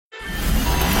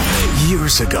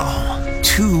Years ago,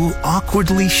 two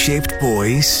awkwardly shaped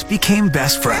boys became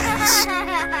best friends.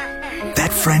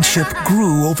 That friendship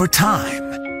grew over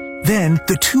time. Then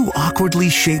the two awkwardly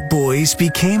shaped boys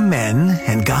became men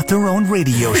and got their own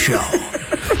radio show.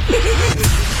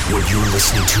 What you're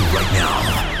listening to right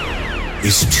now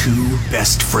is two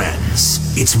best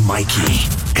friends. It's Mikey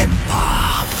and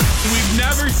Bob. We've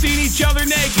never seen each other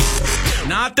naked.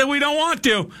 Not that we don't want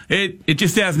to. It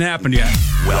just hasn't happened yet.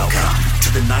 Welcome to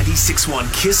the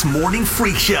 96.1 Kiss Morning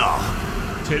Freak Show.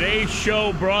 Today's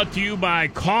show brought to you by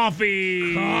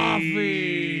Coffee.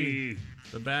 Coffee.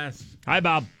 The best. Hi,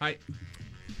 Bob. Hi.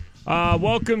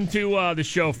 Welcome to the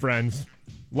show, friends.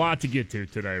 Lot to get to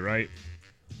today, right?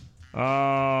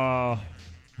 All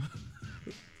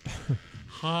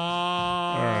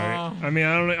right. I mean,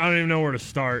 I don't even know where to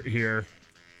start here.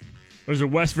 There's a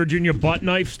West Virginia butt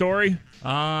knife story.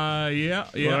 Yeah.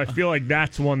 Well, I feel like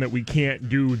that's one that we can't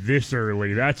do this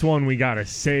early. That's one we got to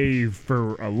save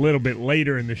for a little bit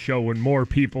later in the show when more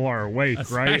people are awake,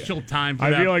 right? Special time for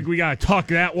I that. feel like we got to tuck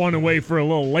that one away for a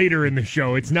little later in the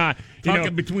show. It's not, Tuck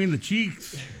it between the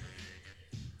cheeks.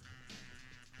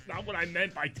 not what I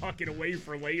meant by tuck it away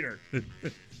for later.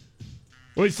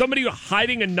 Was somebody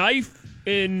hiding a knife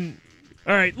in...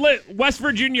 All right, West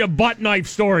Virginia butt knife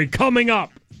story coming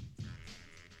up.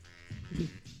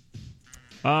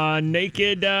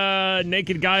 Naked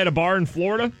guy at a bar in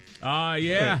Florida.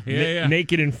 Yeah.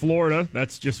 Naked in Florida.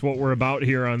 That's just what we're about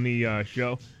here on the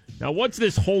show. Now, what's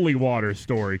this holy water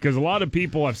story? Because a lot of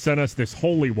people have sent us this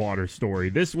holy water story.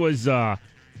 This was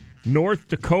North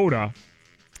Dakota.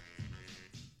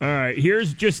 All right,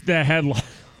 here's just the headline.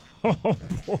 Oh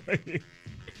boy.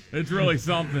 It's really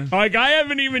something. Like I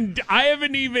haven't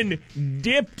even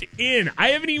dipped in. I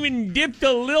haven't even dipped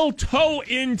a little toe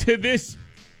into this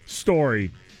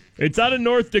story. It's out of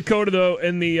North Dakota, though,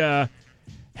 and the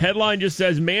headline just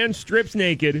says, man strips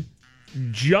naked,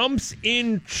 jumps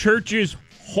in church's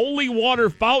holy water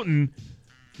fountain,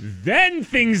 then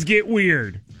things get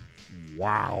weird.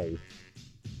 Wow.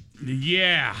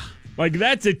 Yeah. Like,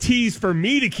 that's a tease for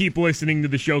me to keep listening to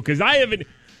the show, because I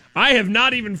have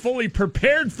not even fully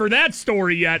prepared for that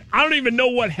story yet. I don't even know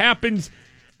what happens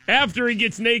after he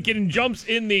gets naked and jumps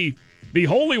in the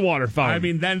holy water fountain. I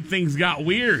mean, then things got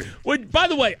weird. Which, by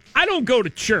the way, I don't go to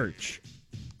church.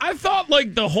 I thought,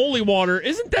 like, the holy water,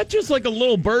 isn't that just like a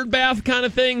little bird bath kind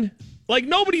of thing? Like,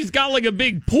 nobody's got, like, a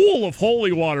big pool of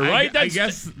holy water, right? I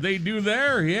guess they do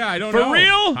there. Yeah, I don't know. For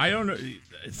real? I don't know.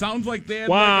 It sounds like they had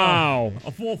like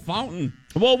a full fountain.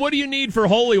 Well, what do you need for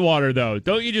holy water, though?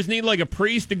 Don't you just need, like, a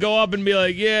priest to go up and be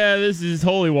like, yeah, this is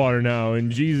holy water now,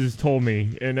 and Jesus told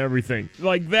me, and everything?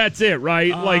 Like, that's it,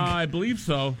 right? I believe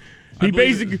so.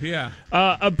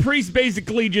 A priest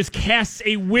basically just casts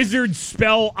a wizard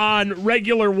spell on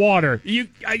regular water. You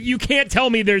can't tell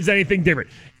me there's anything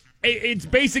different. It's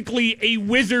basically a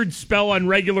wizard spell on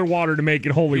regular water to make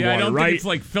it holy water, I don't right? think it's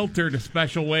like filtered a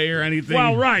special way or anything.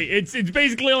 Well, right. It's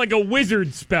basically like a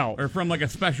wizard spell. Or from like a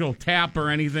special tap or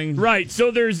anything. Right.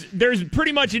 So there's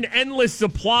pretty much an endless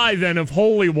supply then of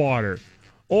holy water.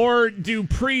 Or do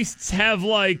priests have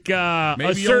like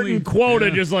a certain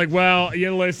quota just like, well,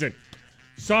 listen,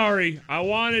 sorry, I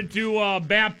wanted to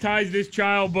baptize this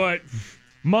child, but...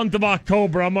 month of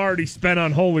October, I'm already spent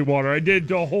on holy water. I did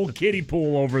a whole kiddie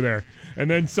pool over there. And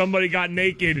then somebody got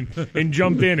naked and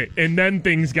jumped in it. And then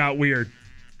things got weird.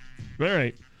 All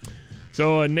right.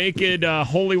 So a naked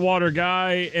holy water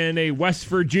guy and a West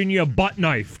Virginia butt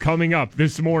knife coming up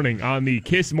this morning on the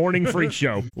Kiss Morning Freak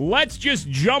Show. Let's just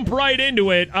jump right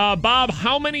into it. Bob,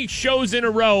 how many shows in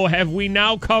a row have we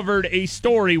now covered a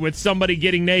story with somebody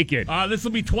getting naked? This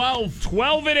will be 12.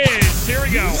 12 it is. Here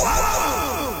we go.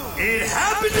 Whoa! It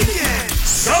happened again.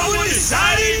 Someone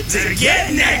decided to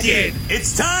get naked.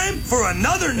 It's time for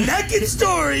another naked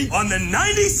story on the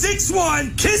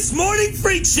 96.1 Kiss Morning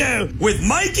Freak Show with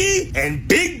Mikey and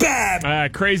Big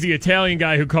Bab. Crazy Italian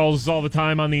guy who calls us all the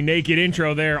time on the naked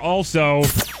intro there. Also,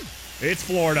 it's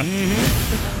Florida.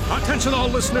 Attention all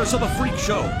listeners of the Freak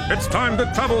Show. It's time to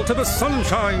travel to the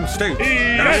Sunshine State.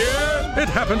 Yes. It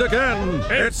happened again.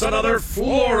 It's another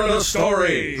Florida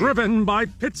story. Driven by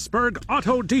Pittsburgh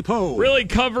Auto Depot. Really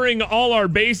covering all our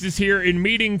bases here in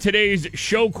meeting today's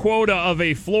show quota of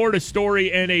a Florida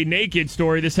story and a naked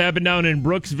story. This happened down in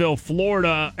Brooksville,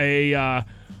 Florida. A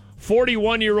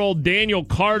 41-year-old Daniel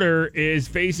Carter is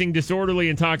facing disorderly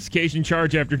intoxication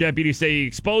charge after deputies say he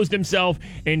exposed himself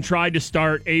and tried to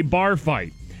start a bar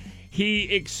fight.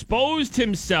 He exposed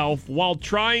himself while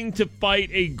trying to fight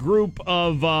a group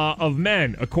of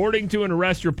men, according to an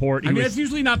arrest report. That's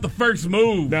usually not the first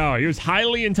move. No, he was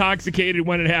highly intoxicated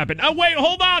when it happened. Oh, wait,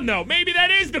 hold on, though. Maybe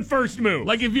that is the first move.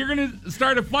 Like, if you're going to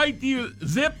start a fight, do you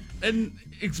zip and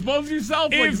expose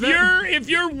yourself? If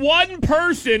you're one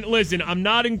person, listen, I'm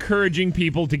not encouraging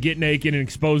people to get naked and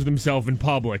expose themselves in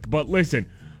public, but listen,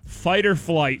 fight or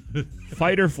flight.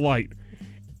 Fight or flight.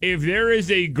 If there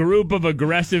is a group of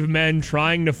aggressive men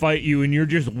trying to fight you and you're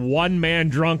just one man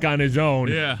drunk on his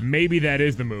own, maybe that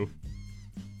is the move.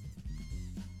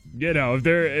 You know,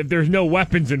 if there's no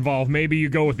weapons involved, maybe you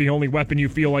go with the only weapon you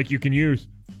feel like you can use.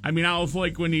 I mean, I was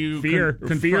like when you fear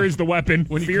is the weapon.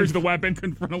 When fear's the weapon.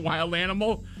 Confront a wild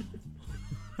animal.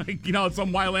 Like, you know,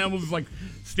 some wild animals like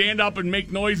stand up and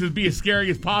make noises, be as scary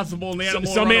as possible, and the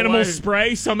animal some animals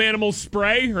spray. Some animals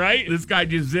spray. Right. This guy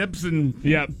just zips and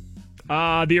yep.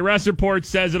 The arrest report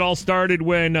says it all started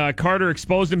when Carter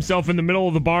exposed himself in the middle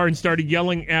of the bar and started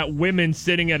yelling at women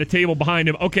sitting at a table behind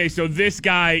him. Okay, so this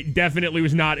guy definitely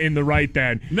was not in the right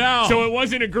then. No. So it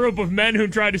wasn't a group of men who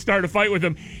tried to start a fight with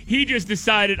him. He just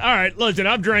decided, all right, listen,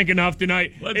 I've drank enough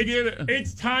tonight.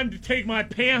 It's time to take my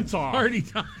pants off. Party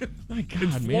time. My God,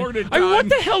 it's man. Florida time. I mean, what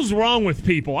the hell's wrong with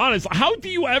people? Honestly, how do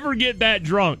you ever get that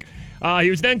drunk?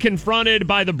 He was then confronted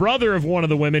by the brother of one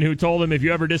of the women who told him, if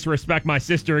you ever disrespect my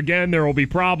sister again, there will be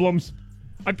problems.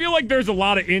 I feel like there's a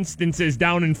lot of instances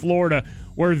down in Florida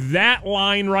where that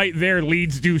line right there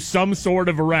leads to some sort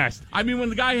of arrest. I mean, when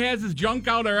the guy has his junk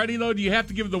out already, though, do you have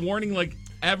to give the warning, like,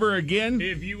 ever again?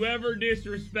 If you ever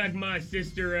disrespect my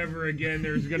sister ever again,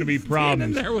 there's going to be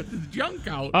problems. Standing there with his junk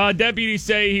out. Deputies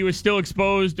say he was still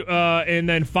exposed and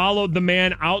then followed the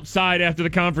man outside after the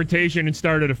confrontation and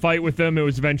started a fight with him. It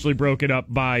was eventually broken up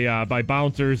by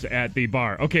bouncers at the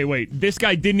bar. Okay, wait. This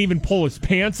guy didn't even pull his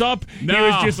pants up? No. He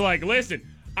was just like, listen,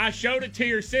 I showed it to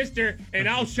your sister, and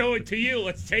I'll show it to you.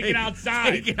 Let's take it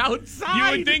outside. Take it outside.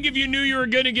 You would think if you knew you were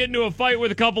going to get into a fight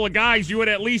with a couple of guys, you would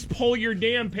at least pull your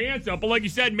damn pants up. But like you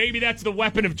said, maybe that's the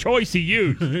weapon of choice he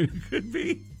used. Could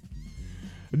be.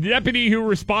 The deputy who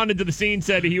responded to the scene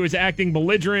said he was acting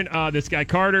belligerent, this guy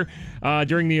Carter,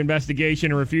 during the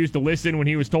investigation and refused to listen when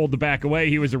he was told to back away.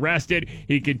 He was arrested.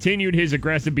 He continued his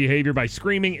aggressive behavior by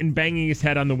screaming and banging his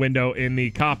head on the window in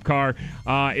the cop car.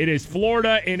 It is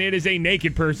Florida, and it is a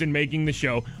naked person making the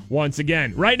show once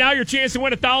again. Right now, your chance to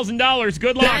win $1,000.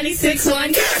 Good luck.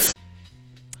 96.1.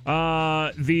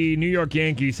 The New York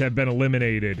Yankees have been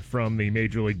eliminated from the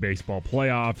Major League Baseball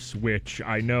playoffs, which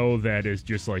I know that is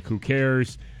just like, who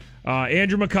cares?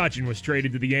 Andrew McCutchen was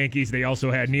traded to the Yankees. They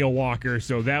also had Neil Walker,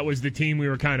 so that was the team we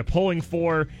were kind of pulling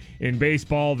for in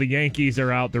baseball. The Yankees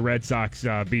are out. The Red Sox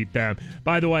beat them.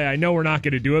 By the way, I know we're not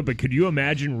going to do it, but could you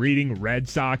imagine reading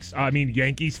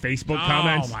Yankees Facebook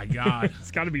comments? Oh, my God.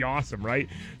 It's got to be awesome, right?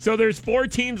 So there's 4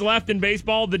 teams left in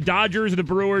baseball: the Dodgers, the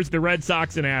Brewers, the Red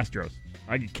Sox, and Astros.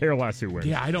 I could care less who wins.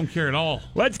 Yeah, I don't care at all.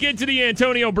 Let's get to the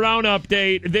Antonio Brown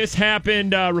update. This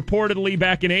happened reportedly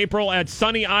back in April at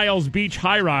Sunny Isles Beach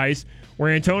High Rise,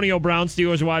 where Antonio Brown,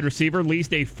 Steelers wide receiver,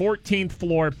 leased a 14th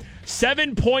floor,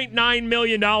 $7.9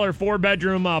 million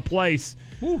 4-bedroom place.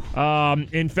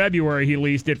 In February, he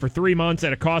leased it for 3 months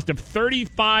at a cost of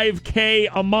 $35K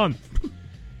a month.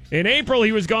 In April,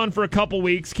 he was gone for a couple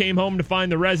weeks, came home to find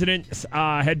the residence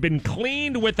had been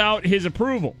cleaned without his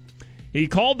approval. He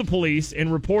called the police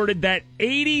and reported that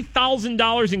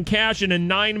 $80,000 in cash and a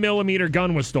 9mm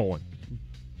gun was stolen.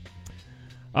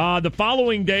 The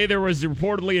following day, there was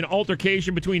reportedly an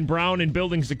altercation between Brown and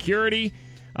building security.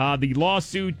 The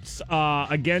lawsuits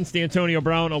against Antonio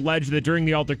Brown allege that during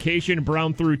the altercation,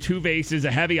 Brown threw 2 vases,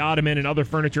 a heavy ottoman, and other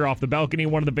furniture off the balcony.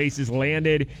 One of the vases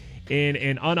landed in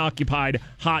an unoccupied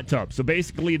hot tub. So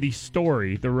basically, the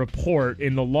story, the report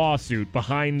in the lawsuit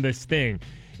behind this thing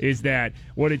is that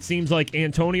what it seems like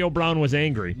Antonio Brown was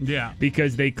angry. Yeah.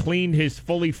 Because they cleaned his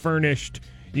fully furnished,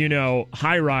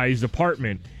 high-rise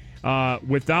apartment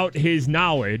without his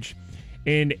knowledge,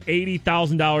 and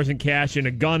 $80,000 in cash and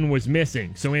a gun was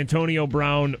missing. So Antonio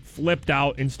Brown flipped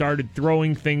out and started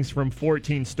throwing things from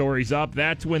 14 stories up.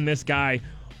 That's when this guy,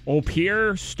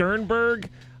 Pierre Sternberg,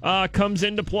 comes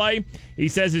into play. He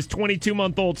says his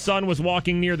 22-month-old son was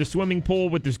walking near the swimming pool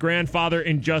with his grandfather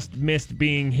and just missed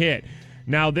being hit.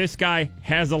 Now, this guy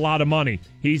has a lot of money.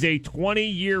 He's a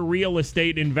 20-year real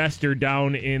estate investor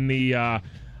down in the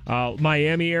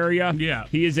Miami area. Yeah.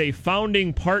 He is a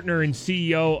founding partner and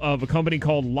CEO of a company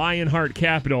called Lionheart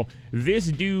Capital. This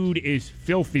dude is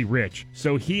filthy rich,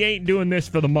 so he ain't doing this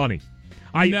for the money.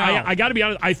 I got to be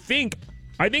honest. I think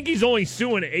I think he's only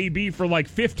suing AB for like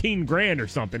 $15,000 or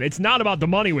something. It's not about the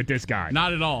money with this guy.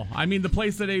 Not at all. I mean, the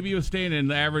place that AB was staying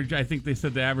in, I think they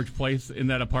said the average place in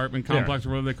that apartment complex, or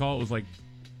whatever they call it, was like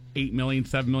 $8 million,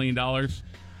 $7 million.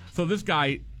 So this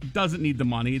guy doesn't need the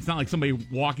money. It's not like somebody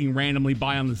walking randomly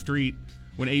by on the street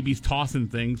when AB's tossing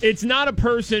things. It's not a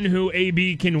person who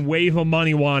AB can wave a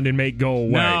money wand and make go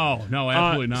away. No,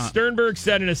 absolutely not. Sternberg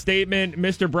said in a statement,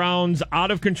 Mr. Brown's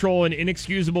out-of-control and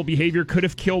inexcusable behavior could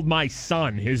have killed my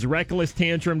son. His reckless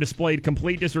tantrum displayed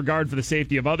complete disregard for the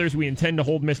safety of others. We intend to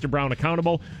hold Mr. Brown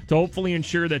accountable to hopefully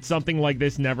ensure that something like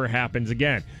this never happens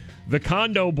again. The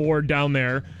condo board down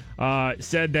there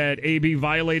said that AB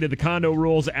violated the condo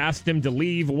rules, asked him to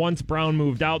leave. Once Brown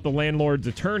moved out, the landlord's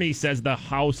attorney says the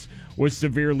house was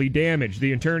severely damaged.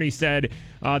 The attorney said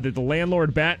that the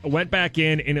landlord went back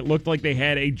in, and it looked like they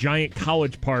had a giant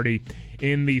college party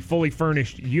in the fully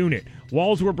furnished unit.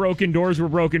 Walls were broken, doors were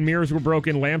broken, mirrors were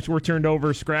broken, lamps were turned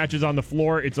over, scratches on the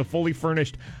floor. It's a fully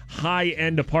furnished,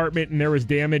 high-end apartment, and there was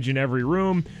damage in every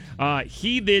room.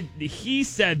 He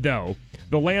said, though,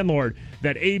 the landlord,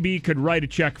 that AB could write a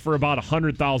check for about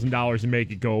 $100,000 and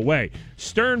make it go away.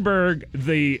 Sternberg,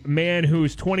 the man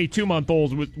who's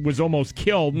 22-month-old, was almost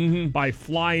killed by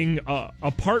flying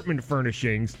apartment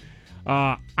furnishings.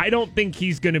 I don't think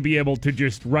he's going to be able to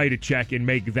just write a check and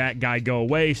make that guy go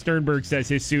away. Sternberg says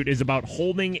his suit is about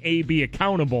holding AB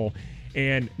accountable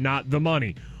and not the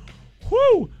money.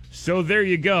 Whew! So there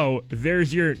you go.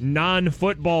 There's your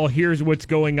non-football. Here's what's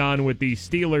going on with the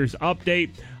Steelers update.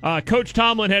 Coach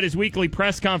Tomlin had his weekly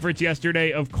press conference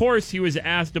yesterday. Of course, he was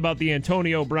asked about the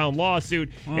Antonio Brown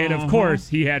lawsuit, and of course,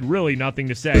 he had really nothing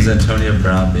to say. Is Antonio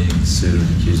Brown being sued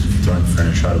and accused of throwing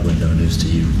furniture out a window news to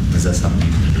you? Is that something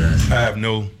you can address? I have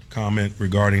no comment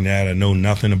regarding that. I know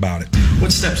nothing about it.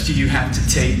 What steps do you have to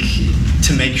take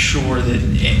to make sure that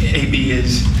AB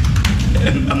is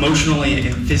emotionally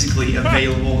and physically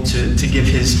available to give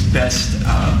his best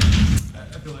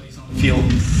abilities on the field?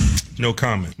 No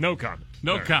comment. No comment.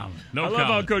 No comment. I love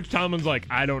how Coach Tomlin's like,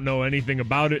 I don't know anything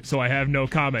about it, so I have no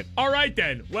comment. All right,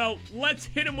 then. Well, let's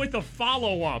hit him with a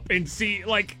follow-up and see,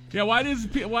 like... Yeah, why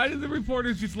did the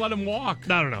reporters just let him walk?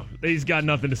 I don't know. He's got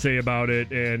nothing to say about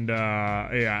it, and,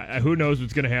 who knows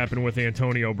what's going to happen with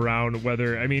Antonio Brown,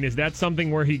 is that something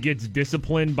where he gets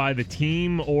disciplined by the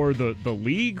team or the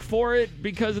league for it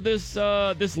because of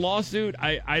this lawsuit?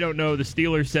 I don't know. The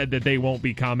Steelers said that they won't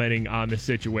be commenting on the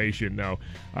situation, though.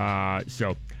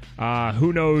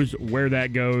 Who knows where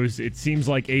that goes? It seems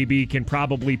like AB can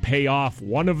probably pay off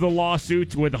one of the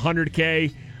lawsuits with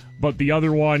 $100K, but the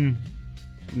other one,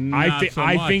 I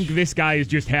think this guy is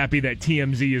just happy that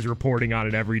TMZ is reporting on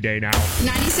it every day now.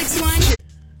 96.1.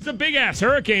 It's a big-ass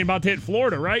hurricane about to hit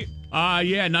Florida, right?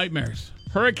 Yeah, nightmares.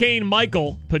 Hurricane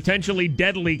Michael, potentially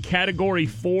deadly Category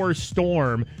 4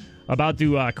 storm, about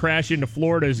to crash into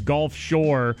Florida's Gulf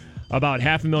Shore. About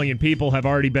 500,000 people have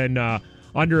already been...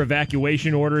 under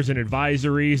evacuation orders and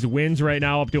advisories. Winds right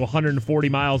now up to 140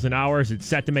 miles an hour. It's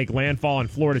set to make landfall in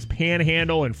Florida's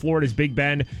Panhandle and Florida's Big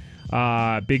Bend,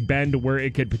 where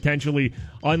it could potentially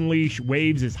unleash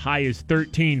waves as high as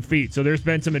 13 feet. So there's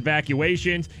been some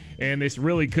evacuations, and this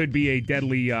really could be a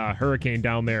deadly hurricane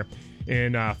down there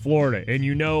in Florida. And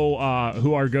you know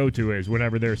who our go-to is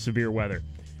whenever there's severe weather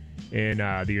in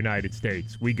the United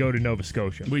States. We go to Nova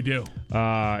Scotia. We do.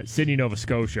 Sydney, Nova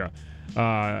Scotia.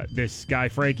 This guy,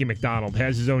 Frankie McDonald,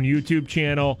 has his own YouTube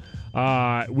channel.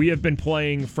 We have been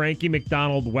playing Frankie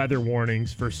McDonald weather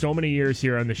warnings for so many years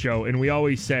here on the show, and we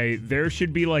always say there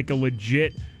should be like a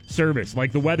legit service,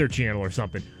 like the Weather Channel or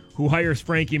something, who hires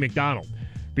Frankie McDonald.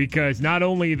 Because not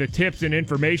only the tips and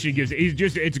information he gives,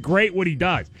 it's great what he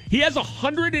does. He has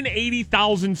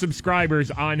 180,000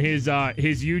 subscribers on his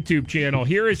YouTube channel.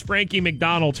 Here is Frankie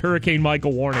McDonald's Hurricane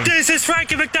Michael warning. This is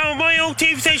Frankie McDonald, my own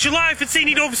TV station live in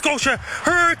Sydney, Nova Scotia.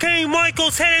 Hurricane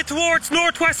Michael's headed towards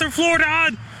northwestern Florida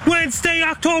on Wednesday,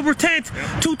 October 10th,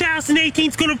 2018.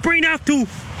 It's going to bring up to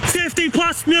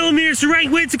 50-plus millimeters of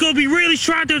rain. Winds are going to be really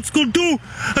strong. It's going to do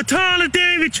a ton of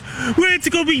damage. Winds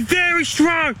are going to be very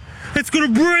strong. It's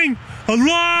going to bring a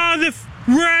lot of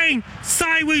rain,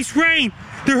 sideways rain.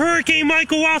 The Hurricane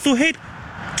Michael also hit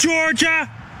Georgia,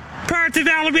 parts of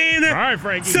Alabama, all right,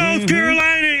 Frankie. South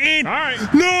Carolina, and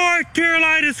North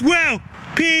Carolina as well.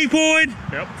 People in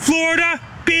Florida,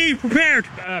 Be prepared.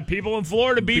 People in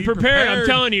Florida, be prepared. I'm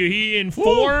telling you, he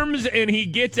informs and he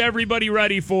gets everybody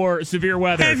ready for severe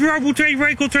weather. Have your Uncle ready,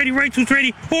 rentals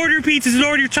ready. Order your pizzas and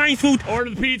order your Chinese food. Order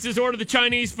the pizzas, order the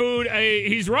Chinese food.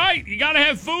 He's right. You got to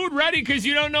have food ready because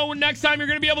you don't know when next time you're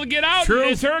going to be able to get out in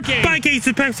this hurricane. Buy a case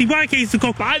of Pepsi, buy a case of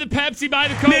Coke. Buy the Pepsi, buy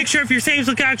the Coke. Make sure if your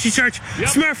Samsung Galaxy search,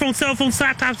 smartphone, cell phones,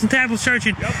 laptops, and tablets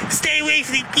searching. Stay away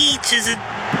from the beaches and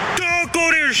don't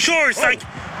go to your shores like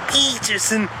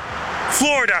beaches in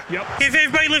Florida. If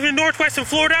everybody living in northwestern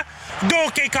Florida,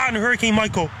 don't get caught in Hurricane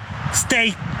Michael.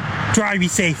 Stay dry, be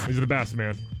safe. He's the best,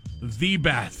 man. The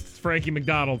best. Frankie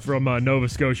McDonald from Nova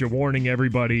Scotia warning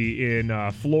everybody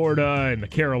in Florida and the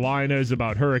Carolinas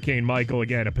about Hurricane Michael.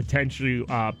 Again, a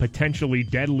potentially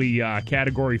deadly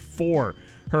Category 4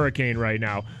 hurricane right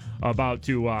now, about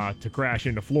to crash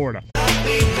into Florida.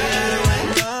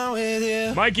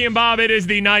 Mikey and Bob, it is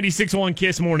the 96.1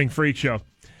 Kiss Morning Freak Show.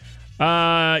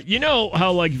 You know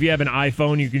how, like, if you have an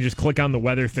iPhone, you can just click on the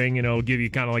weather thing and it'll give you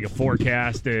kind of like a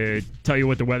forecast to tell you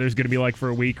what the weather's going to be like for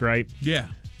a week, right? Yeah.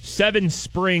 Seven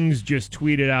Springs just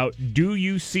tweeted out, "Do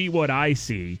you see what I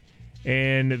see?"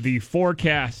 And the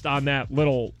forecast on that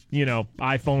little,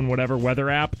 iPhone whatever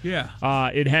weather app,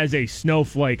 it has a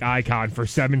snowflake icon for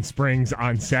Seven Springs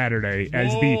on Saturday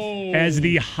as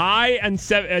the high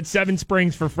at Seven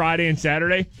Springs for Friday and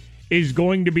Saturday is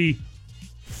going to be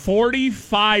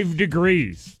 45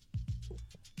 degrees.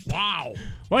 Wow.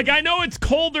 Like, I know it's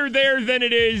colder there than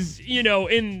it is,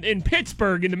 in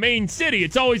Pittsburgh, in the main city.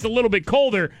 It's always a little bit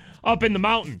colder up in the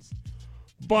mountains.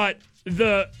 But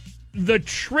the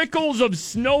trickles of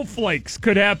snowflakes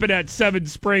could happen at Seven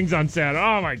Springs on Saturday.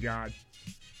 Oh, my God.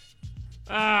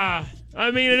 I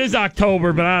mean, it is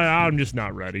October, but I'm just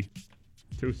not ready.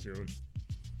 Too soon.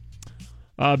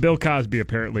 Bill Cosby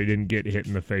apparently didn't get hit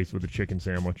in the face with a chicken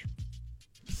sandwich.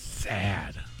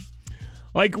 Sad.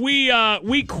 Like,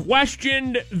 we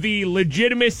questioned the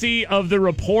legitimacy of the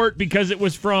report because it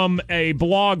was from a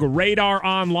blog, Radar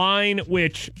Online,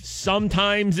 which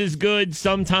sometimes is good,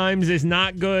 sometimes is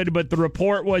not good. But the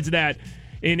report was that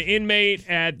an inmate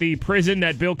at the prison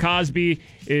that Bill Cosby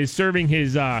is serving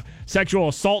his sexual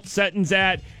assault sentence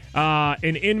at,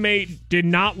 an inmate did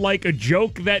not like a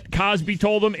joke that Cosby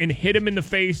told him and hit him in the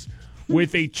face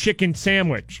with a chicken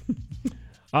sandwich.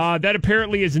 That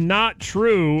apparently is not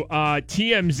true.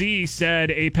 TMZ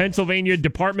said a Pennsylvania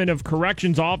Department of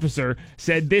Corrections officer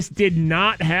said this did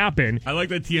not happen. I like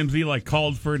that TMZ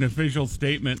called for an official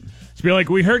statement. To be like,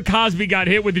 we heard Cosby got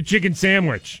hit with a chicken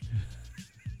sandwich.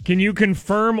 Can you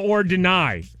confirm or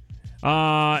deny?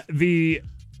 The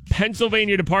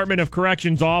Pennsylvania Department of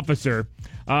Corrections officer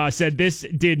said this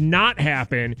did not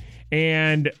happen,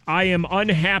 and I am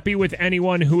unhappy with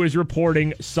anyone who is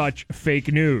reporting such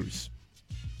fake news.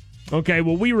 Okay,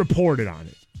 well, we reported on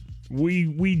it.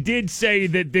 We did say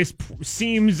that this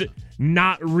seems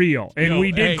not real, and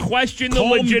we did question the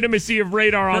legitimacy of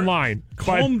Radar Online.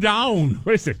 Calm down.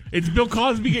 Listen, it's Bill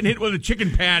Cosby getting hit with a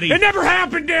chicken patty. It never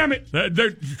happened, damn it!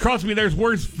 Trust me, there's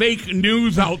worse fake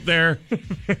news out there.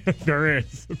 There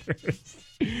is.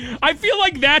 I feel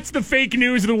like that's the fake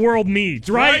news the world needs,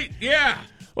 right? Yeah.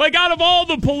 Like, out of all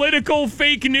the political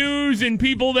fake news and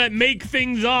people that make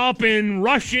things up and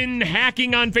Russian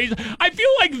hacking on Facebook, I feel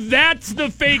like that's the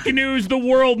fake news the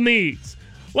world needs.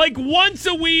 Like, once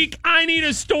a week, I need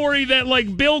a story that,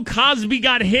 like, Bill Cosby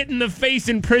got hit in the face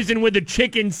in prison with a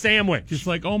chicken sandwich. Just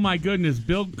like, oh my goodness,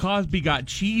 Bill Cosby got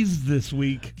cheese this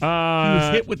week. He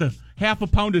was hit with a half a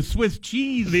pound of Swiss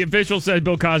cheese. The official said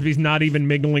Bill Cosby's not even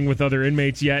mingling with other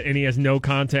inmates yet, and he has no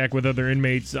contact with other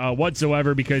inmates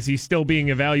whatsoever because he's still being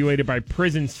evaluated by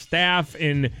prison staff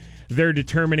and they're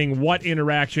determining what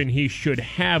interaction he should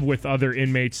have with other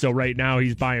inmates. So right now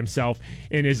he's by himself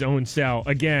in his own cell.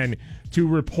 Again, to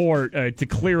report, to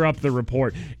clear up the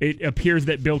report, it appears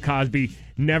that Bill Cosby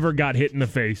never got hit in the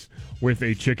face with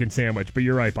a chicken sandwich. But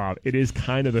you're right, Bob. It is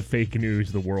kind of the fake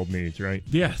news the world needs, right?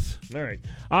 Yes. All right.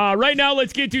 Right now,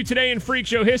 let's get to Today in Freak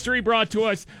Show History, brought to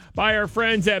us by our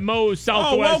friends at Moe's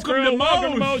Southwest Grill.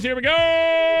 Welcome to Moe's. Here we go.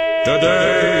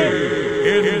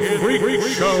 Today in Freak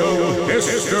Show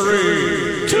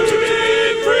History.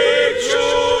 Today in Freak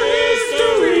Show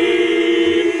History.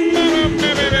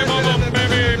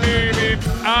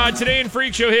 Today in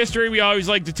Freak Show History, we always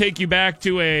like to take you back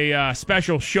to a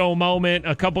special show moment.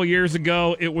 A couple years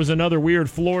ago, it was another weird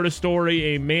Florida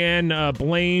story. A man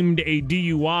blamed a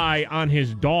DUI on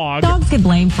his dog. Dogs get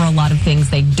blamed for a lot of things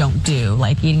they don't do,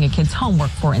 like eating a kid's homework,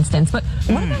 for instance. But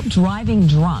what about driving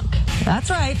drunk? That's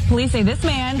right. Police say this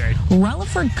man,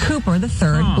 Relaford Cooper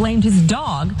III, blamed his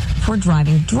dog for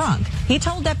driving drunk. He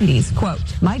told deputies, quote,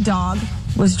 "My dog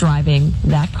was driving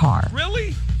that car.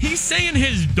 Really? He's saying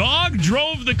his dog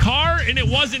drove the car and it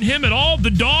wasn't him at all? The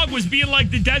dog was being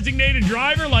like the designated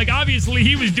driver? Like, obviously,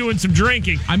 he was doing some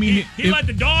drinking. I mean, he let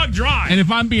the dog drive. And if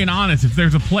I'm being honest, if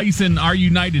there's a place in our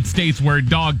United States where a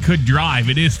dog could drive,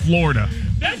 it is Florida.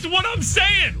 That's what I'm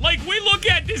saying. Like, we look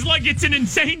at this like it's an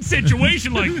insane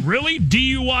situation. Like, really?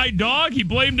 DUI dog? He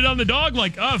blamed it on the dog?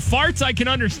 Like, farts, I can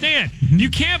understand. You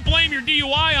can't blame your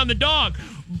DUI on the dog.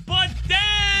 But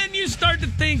then you start to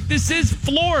think this is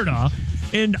Florida.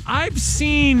 And I've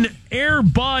seen Air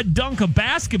Bud dunk a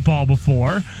basketball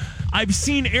before. I've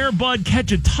seen Air Bud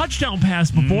catch a touchdown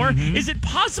pass before. Mm-hmm. Is it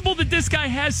possible that this guy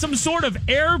has some sort of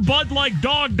Air Bud-like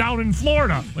dog down in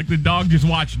Florida? Like the dog just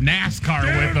watched NASCAR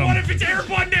with him. What if it's Air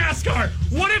Bud NASCAR?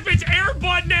 What if it's Air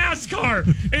Bud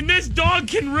NASCAR and this dog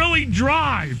can really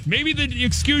drive? Maybe the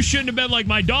excuse shouldn't have been like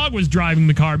my dog was driving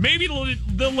the car. Maybe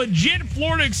the legit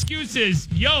Florida excuse is,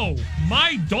 yo,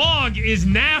 my dog is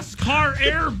NASCAR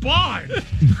Air Bud.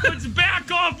 Let's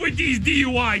back off with these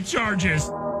DUI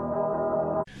charges.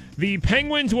 The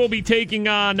Penguins will be taking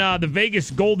on the Vegas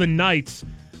Golden Knights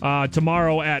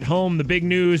tomorrow at home. The big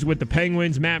news with the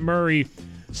Penguins, Matt Murray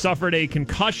suffered a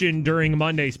concussion during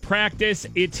Monday's practice.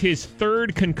 It's his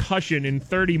third concussion in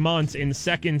 30 months and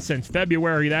second since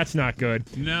February. That's not good.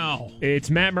 No. It's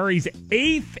Matt Murray's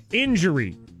eighth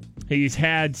injury he's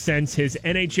had since his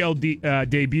NHL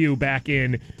debut back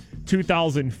in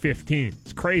 2015.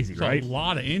 It's crazy, right? A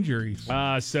lot of injuries.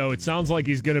 So it sounds like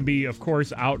he's going to be, of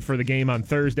course, out for the game on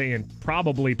Thursday and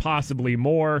possibly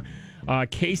more.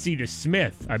 Casey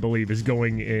DeSmith, I believe, is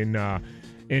going in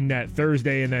that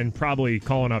Thursday and then probably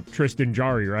calling up Tristan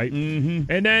Jarry, right?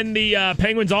 Mm-hmm. And then the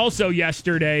Penguins also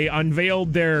yesterday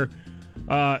unveiled their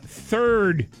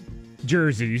third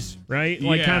jerseys, right?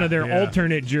 Like kind of their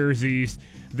alternate jerseys.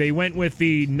 They went with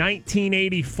the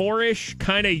 1984-ish,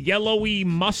 kind of yellowy,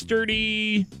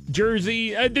 mustardy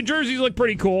jersey. The jerseys look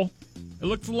pretty cool. It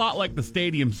looks a lot like the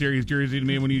Stadium Series jersey to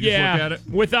me when you just look at it.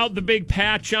 Without the big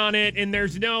patch on it, and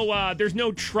there's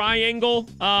no triangle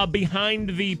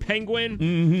behind the Penguin.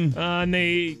 Mm-hmm. And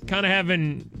they kind of have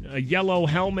a yellow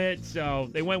helmet, so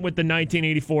they went with the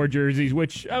 1984 jerseys,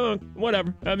 which,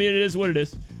 whatever. I mean, it is what it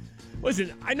is.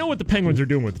 Listen, I know what the Penguins are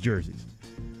doing with the jerseys.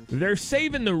 They're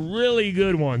saving the really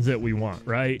good ones that we want,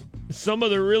 right? Some of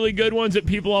the really good ones that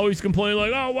people always complain,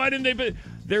 like, oh, why didn't they?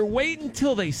 They're waiting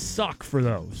until they suck for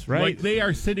those, right? Like they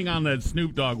are sitting on the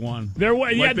Snoop Dogg one. They're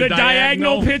the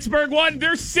diagonal Pittsburgh one.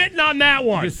 They're sitting on that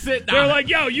one. They're like,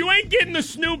 yo, you ain't getting the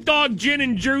Snoop Dogg gin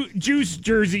and juice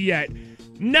jersey yet.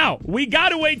 No, we got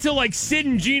to wait till like Sid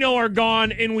and Gino are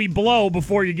gone and we blow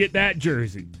before you get that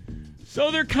jersey. So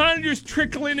they're kind of just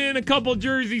trickling in a couple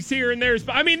jerseys here and there.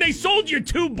 I mean, they sold you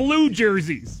 2 blue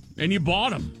jerseys. And you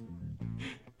bought them.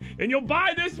 And you'll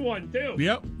buy this one, too.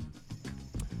 Yep.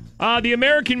 The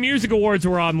American Music Awards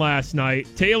were on last night.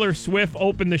 Taylor Swift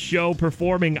opened the show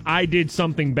performing I Did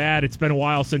Something Bad. It's been a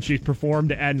while since she's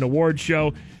performed at an award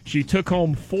show. She took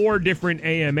home 4 different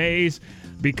AMAs,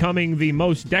 becoming the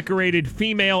most decorated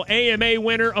female AMA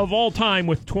winner of all time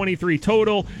with 23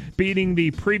 total, beating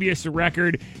the previous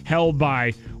record held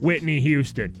by Whitney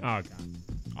Houston. Oh, God.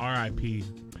 R.I.P.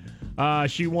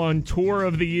 She won Tour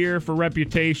of the Year for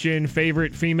Reputation,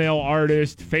 Favorite Female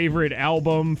Artist, Favorite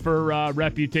Album for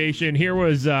Reputation. Here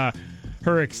was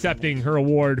her accepting her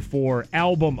award for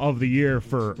Album of the Year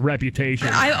for Reputation.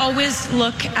 I always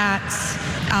look at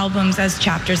albums as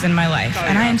chapters in my life.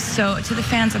 And I am to the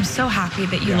fans, I'm so happy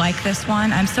that you like this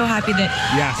one. I'm so happy that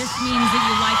this means that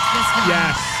you liked this one.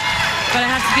 Yes. But I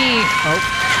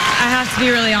have to be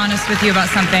really honest with you about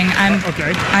something.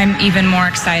 I'm even more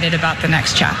excited about the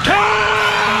next chapter.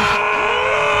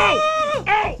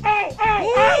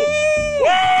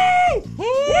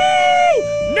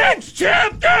 Next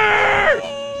chapter!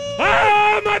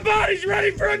 Oh, my body's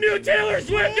ready for a new Taylor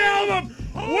Swift album!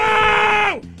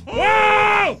 Wow!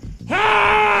 Wow!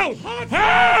 How?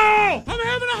 How? I'm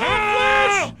having a hot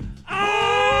flash!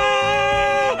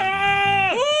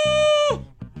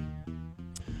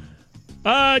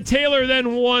 Taylor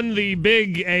then won the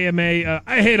big AMA.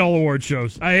 I hate all award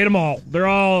shows. I hate them all. They're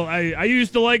all. I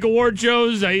used to like award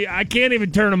shows. I can't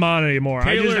even turn them on anymore.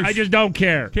 I just don't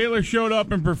care. Taylor showed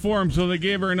up and performed, so they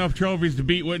gave her enough trophies to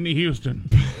beat Whitney Houston.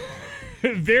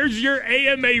 There's your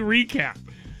AMA recap.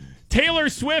 Taylor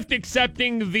Swift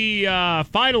accepting the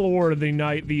final award of the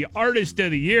night, the Artist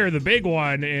of the Year, the big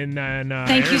one. And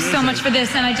thank you so much for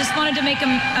this. And I just wanted to make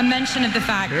a mention of the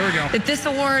fact that this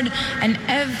award and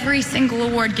every single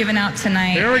award given out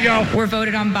tonight were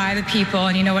voted on by the people.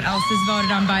 And you know what else is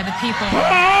voted on by the people?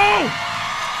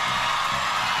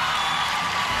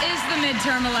 Is the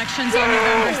midterm elections on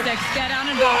November 6th. Get out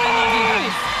and vote. I love you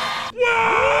guys.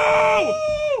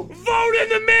 Whoa! Vote in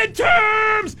the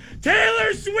midterms!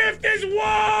 Taylor Swift is woke!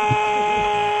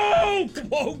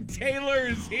 Woke Taylor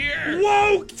is here.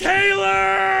 Woke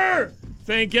Taylor!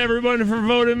 Thank everyone for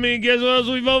voting me. Guess what else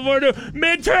we vote for?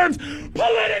 Midterms!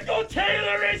 Political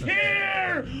Taylor is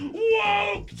here!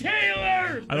 Woke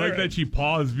Taylor! I like that she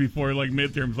paused before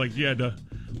midterms, like she had to.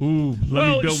 Ooh, let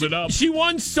me build it up. She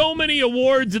won so many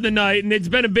awards of the night, and it's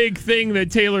been a big thing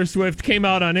that Taylor Swift came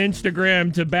out on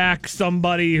Instagram to back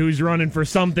somebody who's running for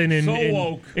something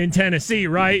in Tennessee,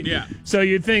 right? Yeah. So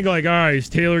you'd think, all right, is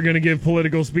Taylor going to give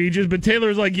political speeches? But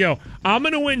Taylor's like, yo, I'm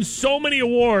going to win so many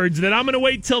awards that I'm going to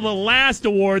wait till the last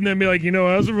award and then be like, you know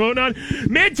what else we're voting on?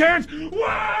 Midterms!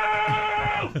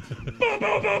 Whoa! Boom,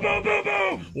 boom, boom, boom, boom,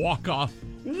 boom! Walk off.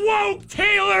 Woke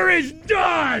Taylor is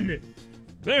done!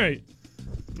 All right.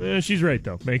 She's right,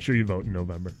 though. Make sure you vote in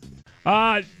November.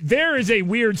 There is a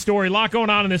weird story. A lot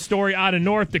going on in this story out of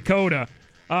North Dakota.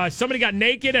 Somebody got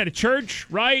naked at a church,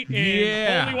 right?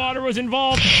 And holy water was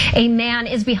involved. A man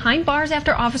is behind bars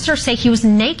after officers say he was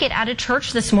naked at a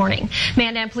church this morning.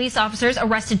 Mandan police officers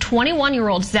arrested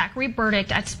 21-year-old Zachary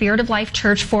Burdick at Spirit of Life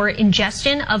Church for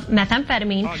ingestion of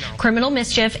methamphetamine, criminal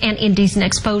mischief, and indecent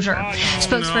exposure.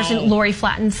 Spokesperson Lori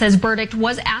Flatten says Burdick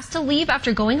was asked to leave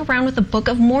after going around with the Book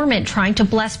of Mormon trying to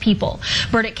bless people.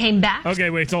 Burdick came back. Okay,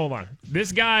 wait, so hold on.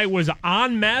 This guy was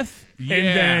on meth and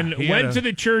then went to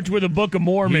the church with a Book of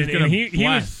Mormon, and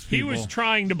he was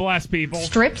trying to bless people.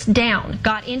 Stripped down,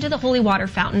 got into the holy water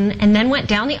fountain, and then went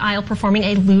down the aisle performing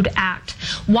a lewd act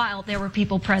while there were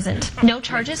people present. No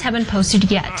charges have been posted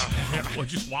yet. Well,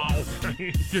 just wow.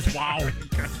 Just wow.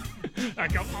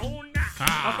 Come on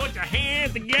now. Put your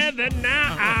hands together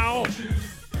now.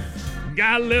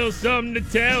 Got a little something to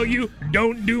tell you.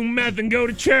 Don't do meth and go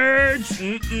to church.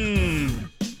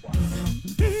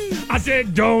 I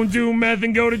said, don't do meth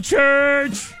and go to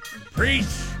church. Preach.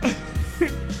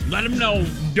 Let them know.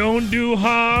 Don't do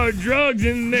hard drugs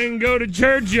and then go to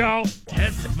church, y'all.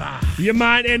 Testify. You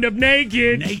might end up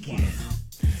naked.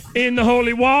 In the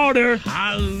holy water.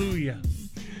 Hallelujah.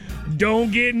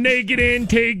 Don't get naked and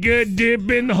take a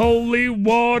dip in the holy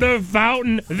water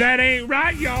fountain. That ain't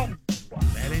right, y'all.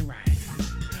 That ain't right.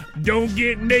 Don't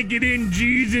get naked in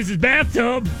Jesus'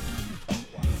 bathtub.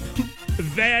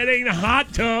 That ain't a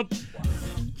hot tub.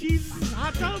 Jesus'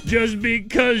 hot tub? Just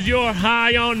because you're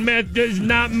high on meth does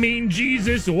not mean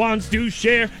Jesus wants to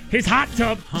share his hot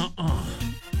tub.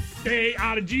 Stay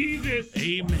out of Jesus.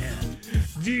 Amen.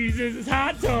 Jesus'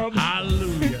 hot tub.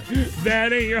 Hallelujah.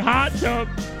 That ain't your hot tub.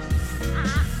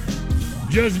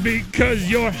 Just because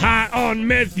you're high on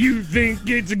meth, you think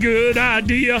it's a good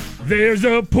idea. There's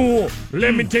a pool.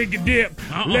 Let me take a dip.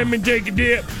 Let me take a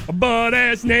dip. Butt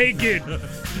ass naked.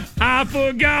 I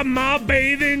forgot my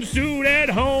bathing suit at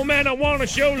home and I want to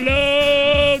show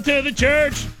love to the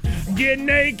church. Get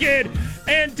naked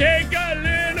and take a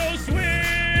little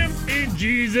swim in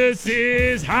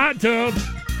Jesus' hot tub.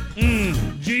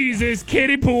 Jesus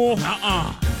kiddie pool.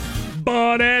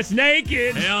 Butt ass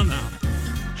naked. Hell no.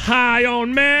 High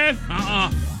on meth.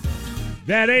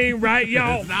 That ain't right,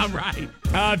 y'all. That's not right.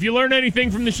 If you learn anything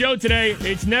from the show today,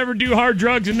 it's never do hard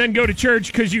drugs and then go to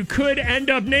church, because you could end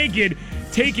up naked,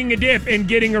 taking a dip, and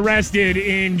getting arrested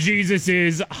in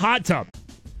Jesus' hot tub.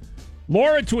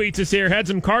 Laura tweets us here, had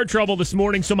some car trouble this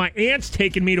morning, so my aunt's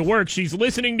taking me to work. She's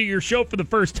listening to your show for the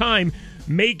first time.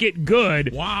 Make it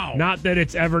good. Wow. Not that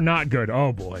it's ever not good.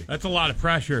 Oh, boy. That's a lot of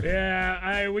pressure.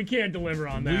 Yeah, we can't deliver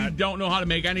on that. We don't know how to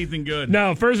make anything good.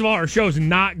 No, first of all, our show's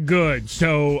not good.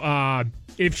 So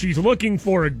if she's looking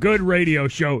for a good radio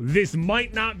show, this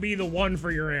might not be the one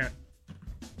for your aunt.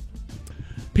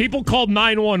 People called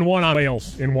 911 on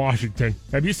whales in Washington.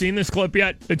 Have you seen this clip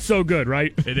yet? It's so good,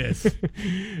 right? It is.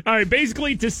 All right,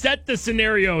 basically, to set the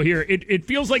scenario here, it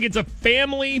feels like it's a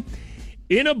family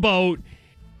in a boat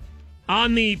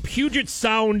on the Puget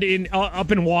Sound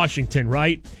up in Washington,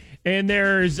 right? And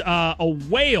there's a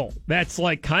whale that's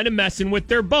like kind of messing with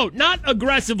their boat. Not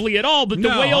aggressively at all, but the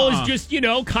whale is just,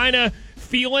 kind of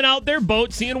feeling out their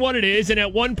boat, seeing what it is. And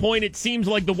at one point, it seems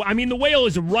like the whale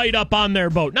is right up on their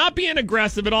boat. Not being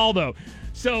aggressive at all, though.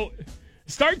 So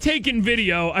start taking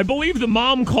video. I believe the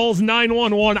mom calls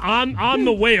 911 on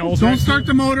the whales. Don't start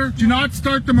the motor. Do not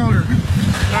start the motor.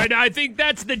 All right, I think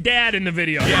that's the dad in the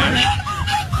video. Yeah.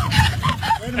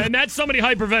 And that's somebody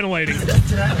hyperventilating.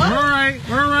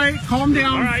 We're all right. Calm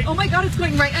down. All right. Oh my God, it's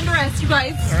going right under us, you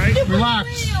guys. All right. Relax.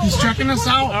 He's checking us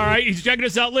out. All right, he's checking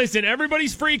us out. Listen,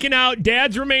 everybody's freaking out.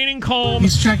 Dad's remaining calm.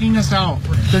 He's checking us out.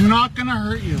 They're not going to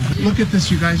hurt you. Look at this,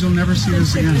 you guys. You'll never see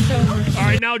this again. All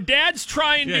right, now Dad's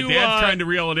trying to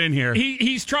reel it in here.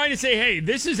 He's trying to say, hey,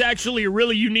 this is actually a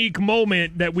really unique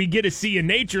moment that we get to see in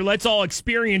nature. Let's all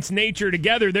experience nature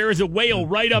together. There is a whale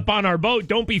right up on our boat.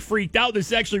 Don't be freaked out. This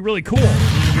is actually really cool.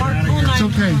 It's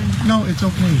okay. No, it's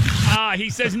okay. He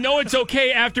says, no, it's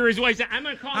okay after his wife said, I'm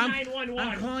going to call 911.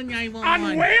 I'm calling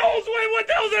 911. On whales? What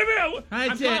the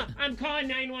hell's that? I'm calling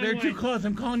 911. They're too close.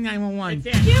 I'm calling 911.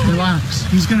 Relax.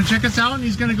 He's going to check us out and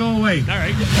he's going to go away. All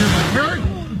right. You're very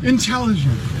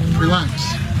intelligent. Relax.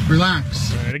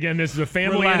 Relax. All right, again, this is a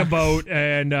family in a boat,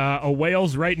 and a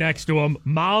whale's right next to him.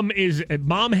 Mom has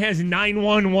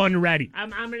 911 ready. I'm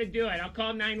going to do it. I'll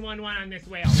call 911 on this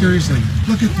whale. Seriously.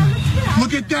 Look at that.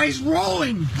 Look at that. He's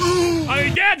rolling. I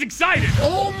mean, Dad's excited.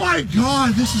 Oh, my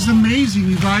God. This is amazing,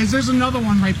 you guys. There's another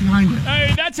one right behind it.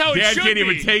 Hey, that's how Dad it should can't be.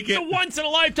 even take it. It's a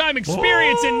once-in-a-lifetime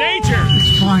experience in nature.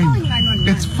 It's fine.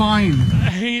 It's fine.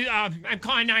 I'm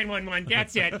calling 911.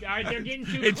 That's it. They're getting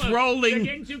too close. It's rolling. They're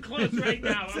getting too close right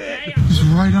now, okay? He's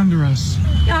right under us.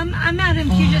 I'm out in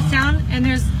Puget Sound, and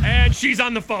there's... And she's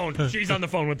on the phone. She's on the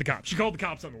phone with the cops. She called the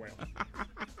cops on the whale.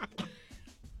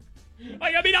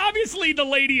 Like, I mean, obviously the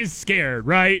lady is scared,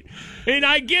 right? And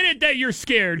I get it that you're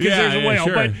scared because there's a whale.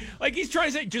 Sure. But, like, he's trying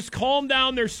to say, just calm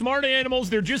down. They're smart animals.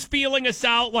 They're just feeling us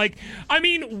out. Like, I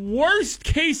mean, worst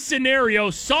case scenario,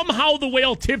 somehow the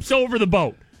whale tips over the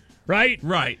boat, right?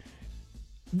 Right.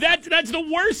 That's the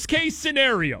worst case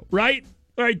scenario, right?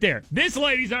 Right there. This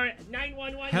lady's all right.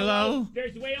 911. Hello?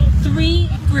 There's whales. 3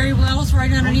 gray whales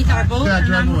right underneath our boat,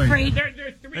 and I'm afraid...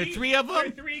 There's three of them? There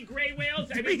are 3 gray whales.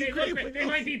 I mean, they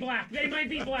might be black. They might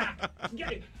be black.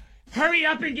 Hurry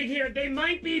up and get here. They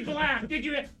might be black. Did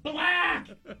you... Black!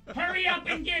 Hurry up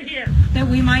and get here. That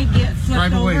we might get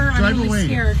flipped over. I'm really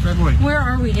scared. Drive away. Where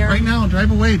are we, Derek? Right now.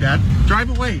 Drive away, Dad. Drive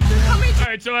away. All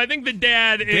right, so I think the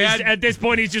dad is, at this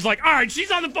point, he's just like, all right,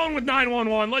 she's on the phone with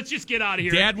 911. Let's just get out of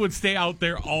here. Dad would stay out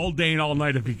there all day and all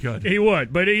night if he could. He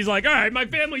would, but he's like, all right, my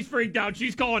family's freaked out.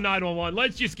 She's calling 911.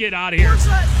 Let's just get out of here.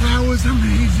 That was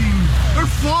amazing. They're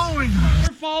following us.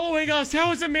 They're following us. That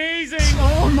was amazing.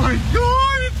 Oh, my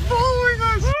God. It's following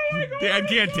us. Oh, my God. Dad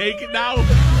can't take it now.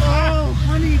 Oh,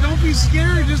 honey, don't be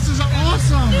scared. This is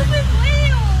awesome.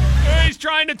 He's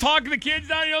trying to talk the kids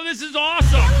down. You know, this is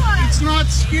awesome. It's not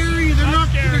scary. They're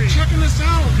scary. They're checking us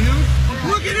out, dude.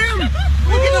 Look at him.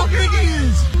 Look at how big he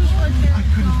is. I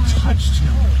could have touched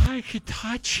him. I could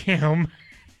touch him.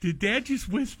 Did Dad just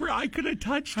whisper, I could have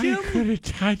touched him? I could have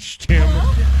touched him.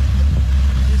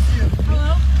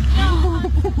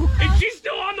 And she's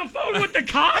still on the phone with the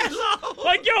cops?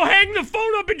 Like, yo, hang the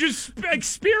phone up and just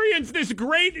experience this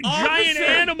great giant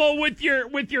animal with your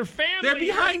family. They're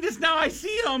behind us now. I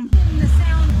see them.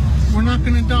 We're not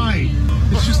going to die.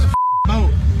 It's just a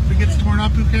boat. If it gets torn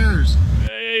up, who cares?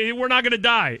 We're not going to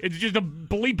die. It's just a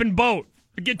bleeping boat.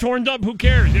 If it get torn up, who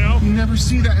cares, you know? You never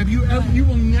see that. Have you ever? You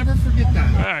will never forget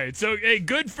that. All right, so, hey,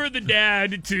 good for the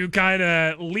dad to kind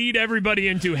of lead everybody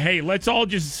into, hey, let's all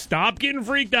just stop getting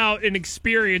freaked out and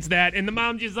experience that. And the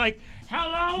mom just like,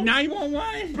 hello?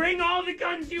 911. Bring all the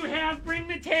guns you have. Bring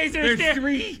the tasers. There's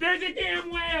 3. There's a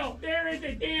damn whale. There is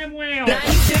a damn whale.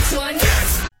 961,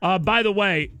 yes. By the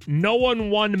way, no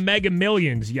one won Mega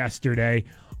Millions yesterday.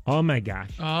 Oh, my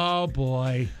gosh. Oh,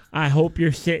 boy. I hope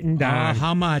you're sitting down.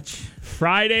 How much?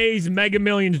 Friday's Mega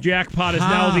Millions jackpot is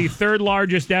now the 3rd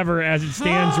largest ever as it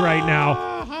stands right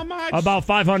now. How much? About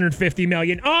 $550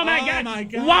 million. Oh, my God. My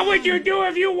God. What would you do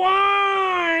if you won?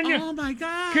 Oh, my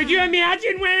God. Could you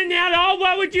imagine winning that? Oh,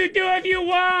 what would you do if you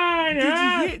won?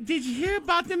 Did you hear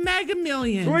about the Mega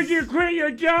Millions? Would you quit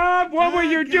your job? What would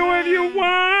you do if you won?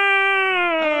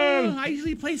 Oh, I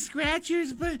usually play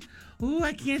scratchers, but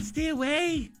I can't stay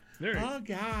away. Oh,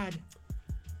 God.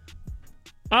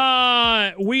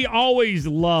 We always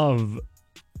love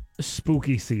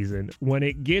spooky season when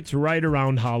it gets right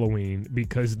around Halloween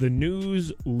because the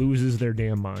news loses their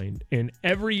damn mind. And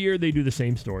every year they do the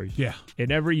same stories. Yeah.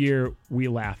 And every year we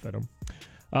laugh at them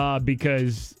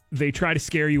because they try to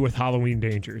scare you with Halloween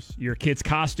dangers. Your kids'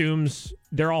 costumes,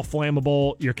 they're all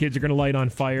flammable. Your kids are going to light on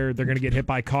fire. They're going to get hit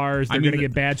by cars. They're going to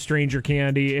get bad stranger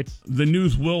candy. The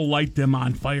news will light them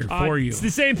on fire for you. It's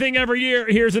the same thing every year.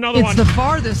 Here's another one. It's the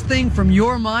farthest thing from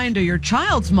your mind or your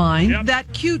child's mind. Yep.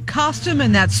 That cute costume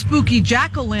and that spooky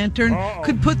jack-o'-lantern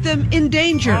could put them in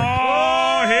danger.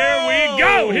 Oh, here we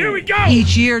go. Here we go.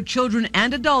 Each year, children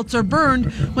and adults are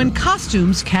burned when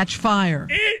costumes catch fire.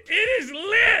 It is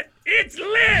lit. It's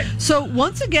lit! So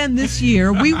once again this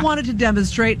year, we wanted to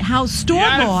demonstrate how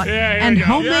store-bought and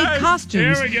homemade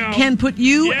costumes can put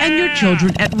you and your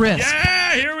children at risk.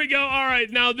 Yeah, here we go. All right.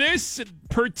 Now, this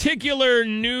particular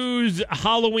news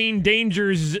Halloween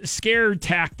dangers scare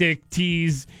tactic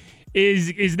tease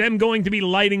is them going to be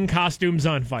lighting costumes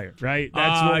on fire, right?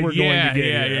 That's what we're going to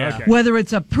get. Yeah. Okay. Whether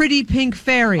it's a pretty pink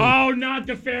fairy, Oh, not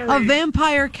the fairy. a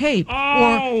vampire cape,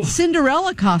 Oh. or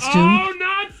Cinderella costume, Oh,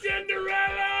 not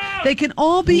Cinderella. they can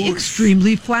all be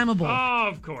extremely flammable. Oh,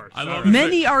 of course. I love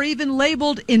Many are even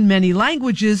labeled in many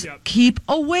languages, keep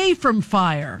away from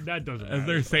fire. That doesn't As matter.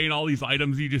 they're saying all these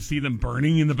items, you just see them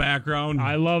burning in the background.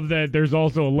 I love that there's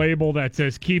also a label that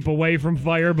says keep away from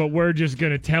fire, but we're just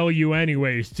going to tell you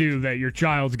anyways, too, that your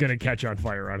child's going to catch on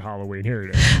fire on Halloween. Here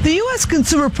it is. The U.S.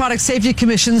 Consumer Product Safety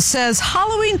Commission says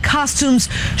Halloween costumes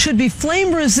should be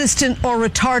flame resistant or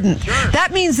retardant.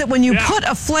 That means that when you put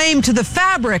a flame to the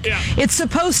fabric, it's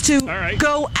supposed to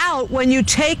go out when you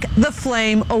take the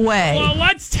flame away. Well,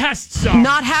 let's test some.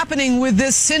 Not happening with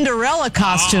this Cinderella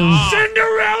costume.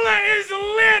 Cinderella is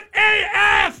lit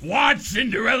AF! Watch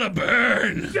Cinderella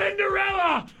burn!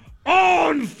 Cinderella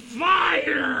on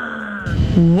fire!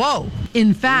 Whoa.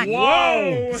 In fact,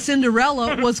 Whoa.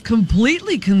 Cinderella was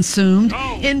completely consumed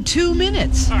Oh. in 2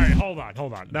 minutes. All right,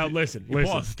 hold on. Now listen.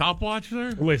 Pull a stopwatch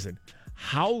there? Listen.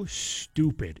 How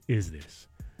stupid is this?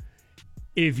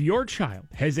 If your child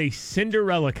has a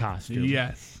Cinderella costume,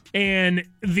 Yes. and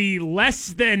the less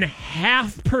than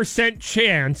 0.5%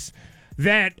 chance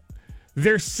that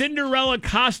their Cinderella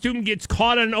costume gets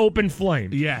caught on open flame.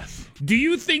 Yes. Do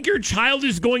you think your child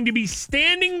is going to be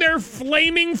standing there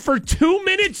flaming for 2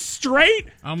 minutes straight?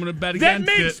 I'm going to bet That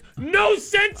against makes it. no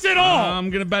sense at all. I'm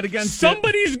going to bet against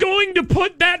Somebody's going to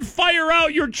put that fire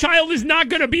out. Your child is not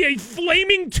going to be a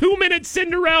flaming 2-minute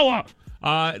Cinderella.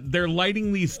 it. They're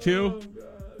lighting these too.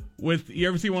 With, you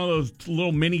ever see one of those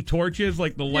little mini torches?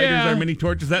 Like the lighters Yeah. are mini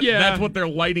torches. That's what they're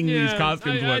lighting these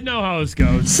costumes with. I know how this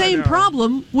goes. Same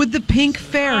problem with the pink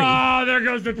fairy. Oh, there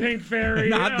goes the pink fairy.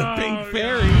 Not the pink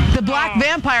fairy. The black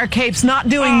vampire cape's not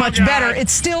doing much God. better.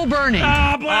 It's still burning.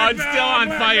 It's still on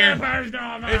fire.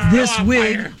 This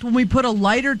wig, when we put a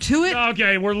lighter to it,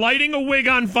 Okay, we're lighting a wig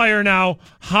on fire now.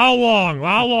 How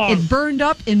long? it burned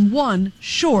up in 1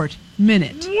 short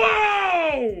minute.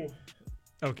 Whoa!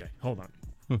 Okay, hold on.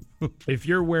 If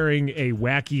you're wearing a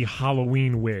wacky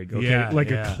Halloween wig,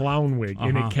 a clown wig,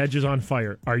 and it catches on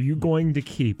fire, are you going to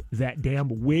keep that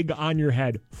damn wig on your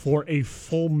head for a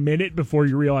full minute before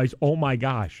you realize, oh my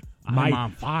gosh, I'm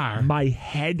on fire. My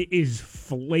head is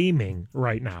flaming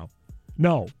right now?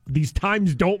 No, these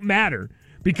times don't matter.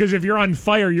 Because if you're on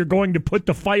fire, you're going to put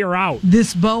the fire out.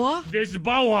 This boa,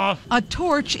 a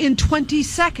torch in 20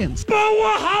 seconds.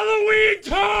 Boa Halloween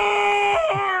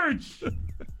torch!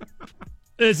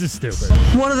 This is stupid.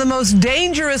 One of the most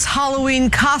dangerous Halloween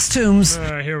costumes.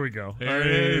 Here we go. There it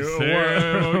is.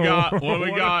 What do we got? What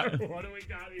do we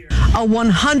got here? A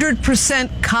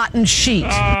 100% cotton sheet.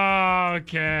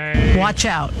 Okay. Watch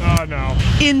out. Oh, no.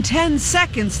 In 10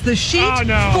 seconds, the sheet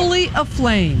fully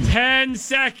aflame. 10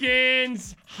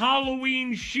 seconds.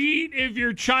 Halloween sheet. If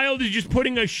your child is just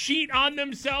putting a sheet on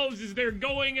themselves as they're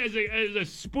going as a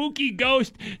spooky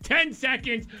ghost, 10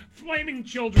 seconds. Flaming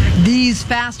children. These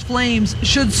fast flames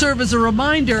should serve as a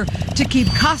reminder to keep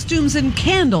costumes and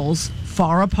candles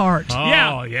far apart.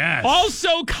 Oh, yes.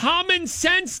 Also, common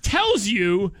sense tells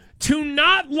you to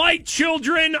not light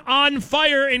children on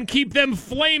fire and keep them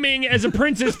flaming as a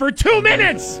princess for 2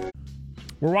 minutes.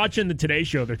 We're watching the Today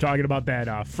Show. They're talking about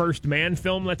that First Man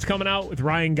film that's coming out with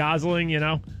Ryan Gosling,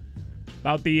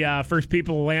 about the first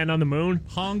people to land on the moon.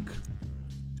 Hunk.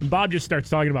 And Bob just starts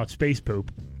talking about space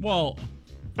poop. Well,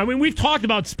 I mean, we've talked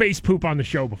about space poop on the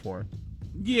show before.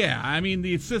 yeah, I mean,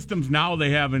 the systems now they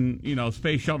have in,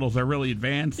 space shuttles are really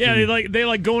advanced. Yeah,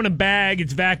 they go in a bag.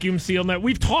 It's vacuum sealed.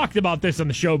 We've talked about this on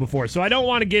the show before, so I don't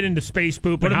want to get into space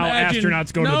poop and how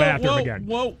astronauts go to the bathroom again.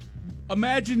 Well,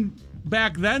 imagine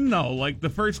back then, though, like the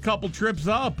first couple trips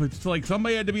up, it's like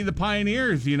somebody had to be the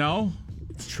pioneers,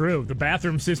 It's true. The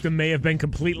bathroom system may have been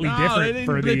completely different they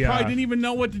for the. They probably didn't even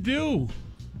know what to do.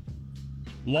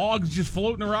 Logs just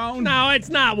floating around. No, it's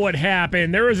not what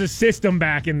happened. There was a system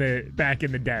back in the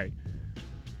day.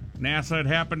 NASA, it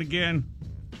happened again.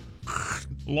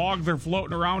 Logs are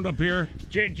floating around up here.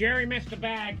 Jerry missed the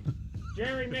bag.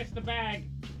 Jerry missed the bag.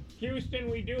 Houston,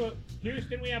 we do it.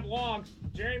 Houston, we have logs.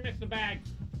 Jerry missed the bag.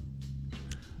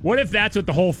 What if that's what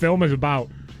the whole film is about?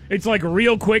 It's like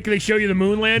real quick, they show you the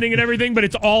moon landing and everything, but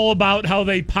it's all about how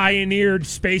they pioneered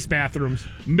space bathrooms.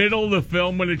 Middle of the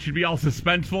film when it should be all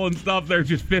suspenseful and stuff, there's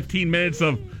just 15 minutes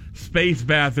of space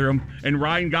bathroom and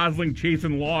Ryan Gosling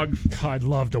chasing logs. I'd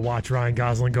love to watch Ryan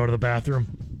Gosling go to the bathroom.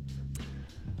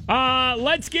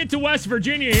 Let's get to West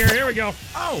Virginia here. Here we go.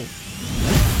 Oh.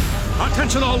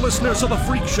 Attention all listeners of the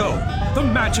Freak Show. The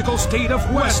magical state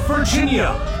of West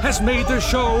Virginia has made their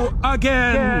show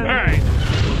again. All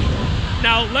right.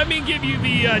 Now, let me give you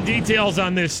the details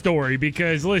on this story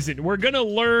because, listen, we're going to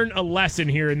learn a lesson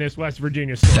here in this West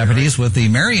Virginia story. Deputies with the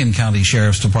Marion County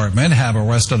Sheriff's Department have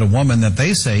arrested a woman that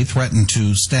they say threatened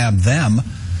to stab them.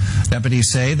 Deputies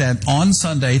say that on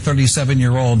Sunday,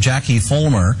 37-year-old Jackie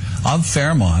Fulmer of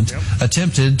Fairmont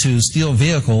attempted to steal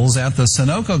vehicles at the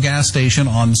Sunoco gas station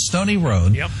on Stony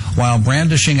Road while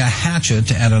brandishing a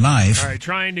hatchet and a knife. All right,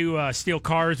 trying to steal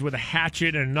cars with a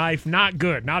hatchet and a knife. Not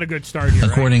good. Not a good start here.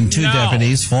 According to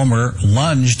deputies, Fulmer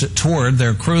lunged toward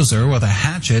their cruiser with a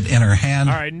hatchet in her hand.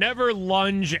 All right, never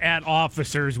lunge at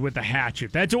officers with a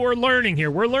hatchet. That's what we're learning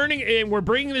here. We're learning, and we're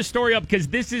bringing this story up because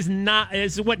this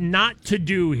is what not to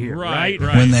do here. Right.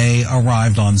 When they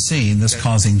arrived on scene, this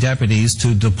causing deputies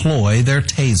to deploy their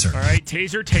tasers. All right,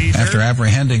 taser. After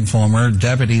apprehending Fulmer,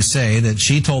 deputies say that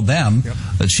she told them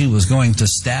that she was going to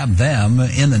stab them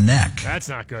in the neck. That's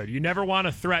not good. You never want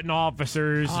to threaten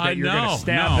officers that you're going to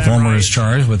stab them. Fulmer is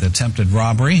charged with attempted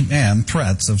robbery and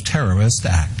threats of terrorist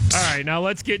acts. All right, now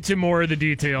let's get to more of the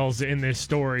details in this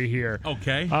story here.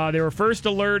 Okay. They were first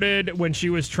alerted when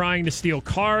she was trying to steal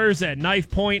cars at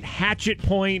knife point, hatchet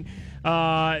point.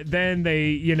 Then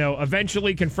they,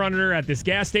 eventually confronted her at this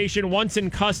gas station. Once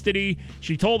in custody,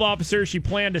 she told officers she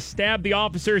planned to stab the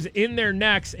officers in their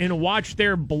necks and watch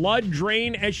their blood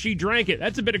drain as she drank it.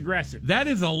 That's a bit aggressive. That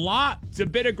is a lot. It's a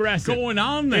bit aggressive going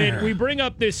on there. And we bring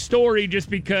up this story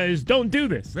just because don't do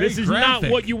this. Very this is graphic.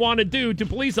 not what you want to do to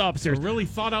police officers. A really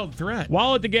thought out threat.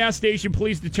 While at the gas station,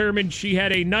 police determined she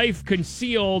had a knife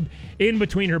concealed in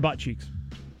between her butt cheeks.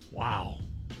 Wow.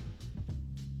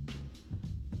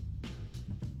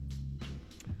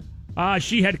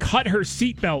 She had cut her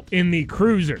seatbelt in the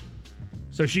cruiser.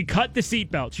 So she cut the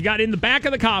seatbelt. She got in the back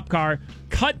of the cop car,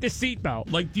 cut the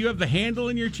seatbelt. Like, do you have the handle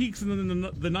in your cheeks and then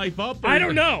the knife up? I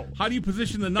don't know. How do you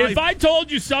position the knife? If I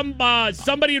told you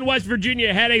somebody in West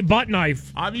Virginia had a butt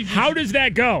knife, obviously, how does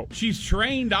that go? She's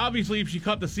trained, obviously, if she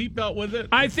cut the seatbelt with it.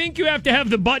 I think you have to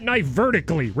have the butt knife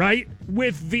vertically, right?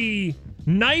 With the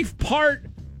knife part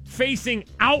facing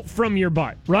out from your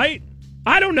butt, right?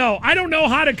 I don't know. I don't know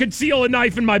how to conceal a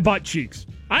knife in my butt cheeks.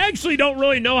 I actually don't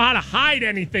really know how to hide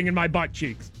anything in my butt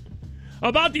cheeks.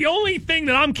 About the only thing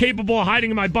that I'm capable of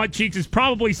hiding in my butt cheeks is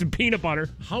probably some peanut butter.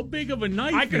 How big of a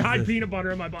knife I could is hide this? peanut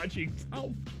butter in my butt cheeks.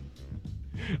 Oh.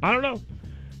 I don't know.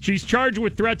 She's charged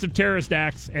with threats of terrorist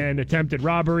acts and attempted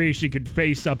robbery. She could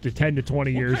face up to 10 to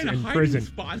 20 years in prison.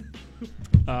 Spot?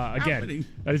 Again,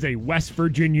 that is a West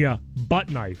Virginia butt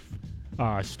knife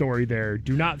story there.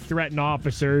 Do not threaten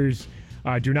officers.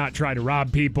 Do not try to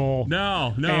rob people.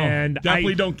 No. And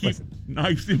definitely don't keep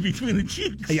knives in between the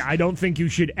cheeks. I don't think you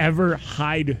should ever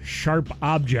hide sharp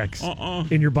objects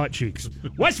in your butt cheeks.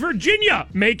 West Virginia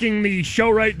making the show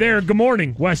right there. Good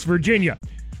morning, West Virginia.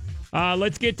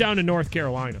 Let's get down to North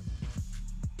Carolina.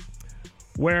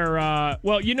 Where,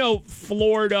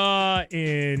 Florida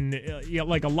and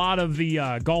like a lot of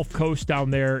the Gulf Coast down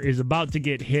there is about to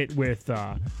get hit with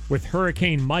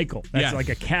Hurricane Michael. That's like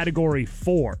a Category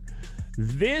 4.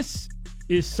 This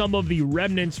is some of the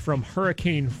remnants from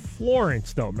Hurricane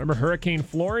Florence, though. Remember Hurricane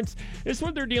Florence? This is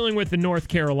what they're dealing with in North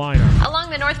Carolina. Along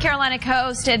the North Carolina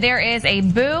coast, there is a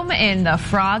boom in the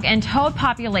frog and toad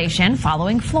population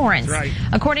following Florence. Right.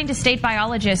 According to state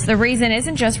biologists, the reason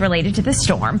isn't just related to the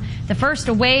storm. The first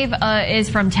wave is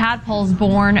from tadpoles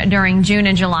born during June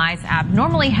and July's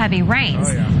abnormally heavy rains.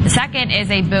 The second is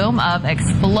a boom of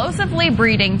explosively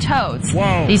breeding toads.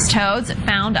 Whoa. These toads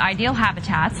found ideal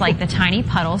habitats like the tiny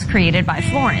puddles created by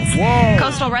Florence. Whoa.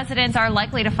 Coastal residents are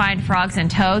likely to find frogs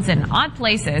and toads in odd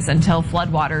places until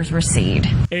floodwaters recede.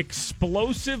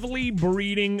 Explosively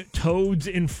breeding toads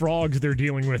and frogs they're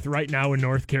dealing with right now in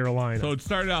North Carolina. So it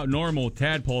started out normal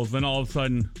tadpoles, then all of a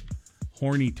sudden,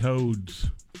 horny toads.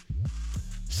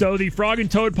 So the frog and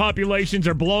toad populations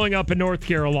are blowing up in North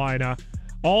Carolina,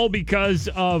 all because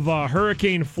of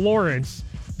Hurricane Florence,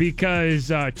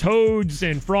 because toads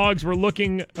and frogs were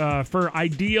looking for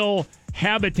ideal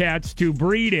habitats to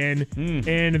breed in,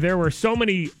 and there were so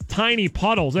many tiny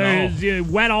puddles. It was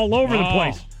wet all over the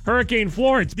place. Hurricane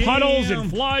Florence, puddles and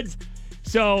floods.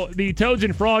 So the toads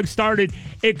and frogs started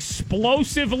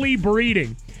explosively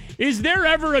breeding. Is there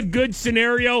ever a good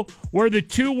scenario where the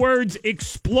two words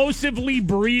explosively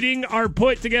breeding are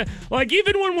put together? Like,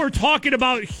 even when we're talking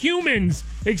about humans,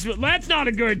 that's not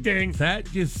a good thing. That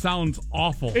just sounds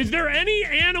awful. Is there any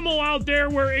animal out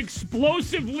there where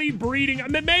explosively breeding... I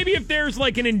mean, maybe if there's,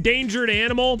 like, an endangered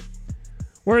animal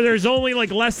where there's only,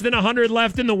 like, less than 100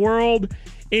 left in the world,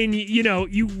 and,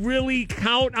 you really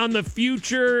count on the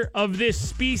future of this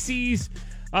species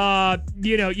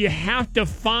you have to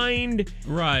find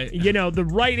the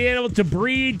right animal to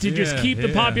breed to just keep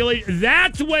the population.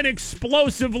 That's when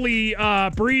explosively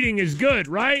breeding is good,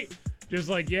 right? Just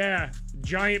like,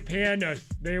 giant pandas,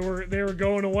 they were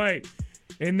going away.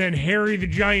 And then Harry the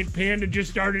giant panda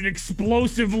just started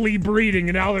explosively breeding,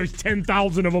 and now there's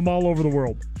 10,000 of them all over the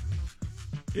world.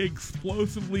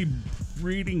 Explosively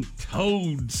breeding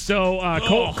toads. So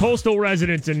coastal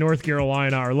residents in North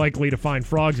Carolina are likely to find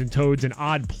frogs and toads in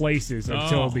odd places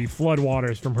until the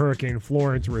floodwaters from Hurricane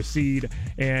Florence recede,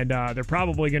 and they're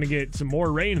probably going to get some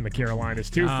more rain in the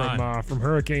Carolinas too from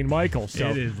Hurricane Michael. So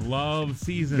it is love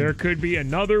season. There could be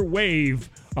another wave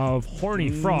of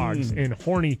horny frogs and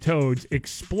horny toads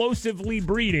explosively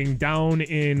breeding down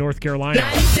in North Carolina.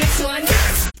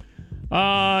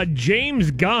 96.1.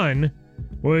 James Gunn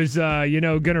was,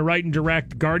 going to write and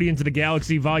direct Guardians of the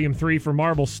Galaxy Volume 3 for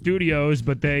Marvel Studios,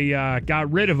 but they got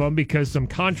rid of him because some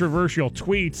controversial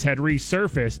tweets had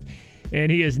resurfaced. And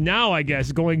he is now, I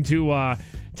guess, going to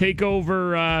take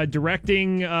over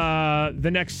directing the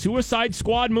next Suicide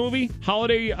Squad movie,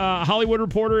 Hollywood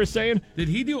Reporter is saying. Did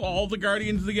he do all the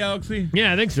Guardians of the Galaxy?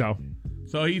 Yeah, I think so.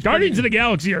 So he's Guardians of the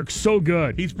Galaxy are so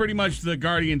good. He's pretty much the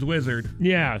Guardians wizard.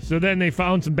 Yeah, so then they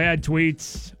found some bad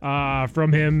tweets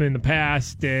from him in the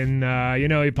past, and,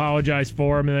 he apologized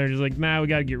for him, and they're just like, nah, we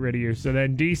got to get rid of you. So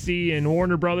then DC and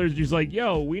Warner Brothers just like,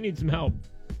 yo, we need some help.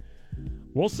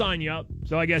 We'll sign you up.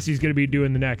 So I guess he's going to be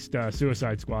doing the next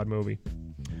Suicide Squad movie.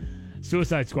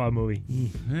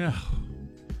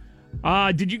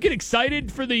 Yeah. Did you get excited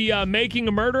for the Making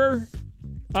a Murderer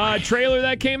trailer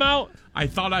that came out? I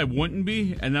thought I wouldn't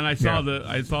be, and then I saw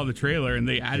the trailer, and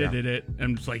they edited it, and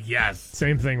I'm just like, yes.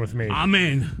 Same thing with me. I'm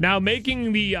in. Now,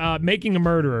 Making a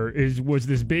Murderer was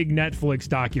this big Netflix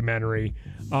documentary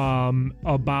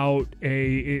about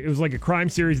it was like a crime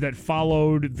series that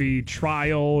followed the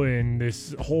trial and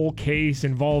this whole case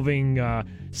involving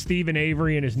Stephen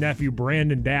Avery and his nephew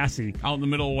Brandon Dassey. Out in the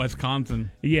middle of Wisconsin.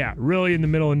 Yeah, really in the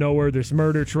middle of nowhere, this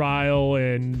murder trial,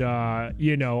 and a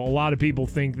lot of people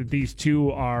think that these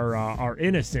two are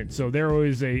innocent. So there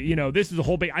was this is a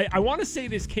whole big. I want to say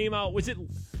this came out. Was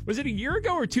it a year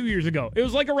ago or 2 years ago? It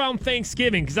was like around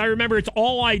Thanksgiving, because I remember it's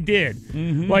all I did.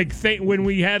 Mm-hmm. Like when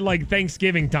we had like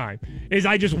Thanksgiving time, is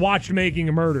I just watched Making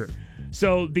a Murderer.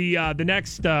 So the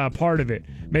next part of it,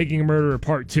 Making a Murderer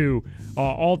Part 2,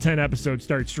 all 10 episodes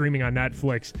start streaming on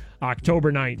Netflix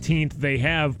October 19th. They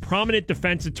have prominent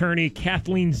defense attorney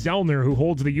Kathleen Zellner, who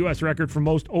holds the U.S. record for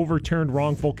most overturned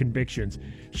wrongful convictions.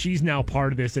 She's now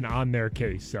part of this and on their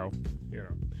case. So,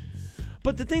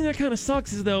 But the thing that kind of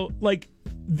sucks is, though, like,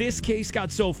 this case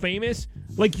got so famous,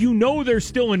 like, they're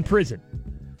still in prison.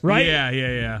 Right?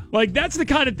 Yeah. Like, that's the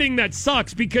kind of thing that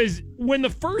sucks, because when the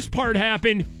first part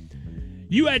happened,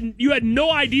 you had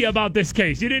no idea about this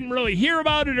case. You didn't really hear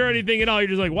about it or anything at all. You're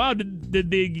just like, wow, did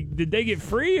they get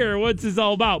free, or what's this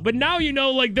all about? But now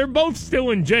like they're both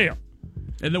still in jail.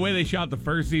 And the way they shot the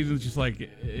first season is just like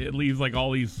it leaves like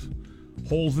all these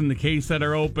holes in the case that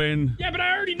are open. Yeah, but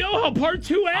I already know how part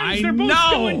 2 ends. They're both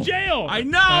still in jail. I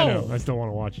know. I still want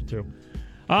to watch it too.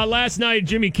 Last night,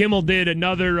 Jimmy Kimmel did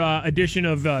another edition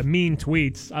of Mean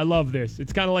Tweets. I love this.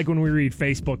 It's kind of like when we read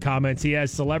Facebook comments. He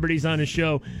has celebrities on his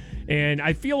show, and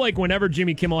I feel like whenever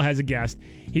Jimmy Kimmel has a guest,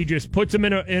 he just puts them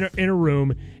in a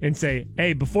room and say,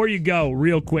 hey, before you go,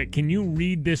 real quick, can you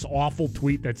read this awful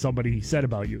tweet that somebody said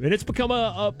about you? And it's become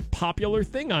a popular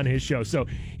thing on his show. So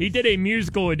he did a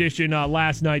musical edition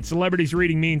last night, celebrities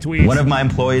reading mean tweets. One of my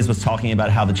employees was talking about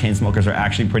how the Chainsmokers are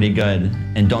actually pretty good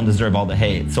and don't deserve all the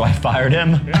hate, so I fired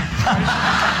him.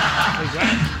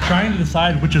 Trying to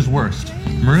decide which is worst,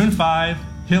 Maroon 5,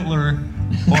 Hitler,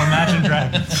 or Imagine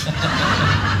Dragons.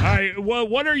 All right, well,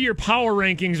 what are your power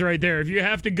rankings right there? If you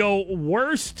have to go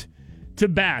worst to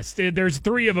best, there's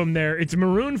 3 of them there. It's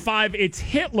Maroon 5, it's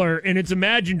Hitler, and it's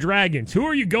Imagine Dragons. Who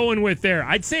are you going with there?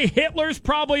 I'd say Hitler's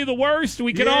probably the worst.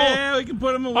 We can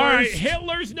put him the worst. All right,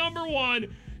 Hitler's number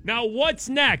 1. Now, what's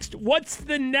next? What's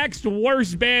the next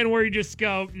worst band where you just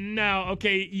go, no,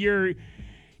 okay, you're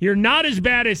not as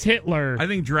bad as Hitler. I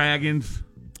think Dragons.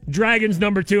 Dragons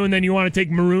number 2, and then you want to take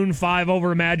Maroon 5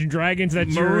 over Imagine Dragons.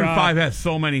 That's Maroon 5 has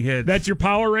so many hits. That's your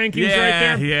power rankings right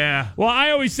there? Yeah. Well, I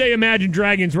always say Imagine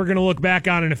Dragons we're going to look back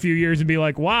on in a few years and be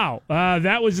like, wow,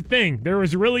 that was a thing. There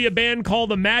was really a band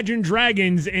called Imagine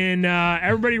Dragons, and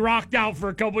everybody rocked out for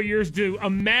a couple years to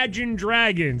Imagine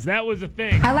Dragons. That was a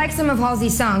thing. I like some of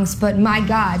Halsey's songs, but my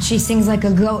God, she sings like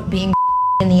a goat being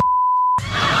in the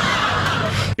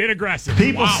bit aggressive.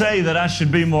 People say that I should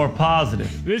be more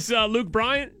positive. This Luke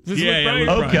Bryant? Is this Yeah, Luke Bryant?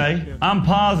 Luke Okay, Bryan. I'm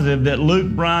positive that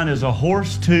Luke Bryan is a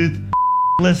horse-toothed,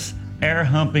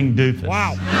 air-humping doofus.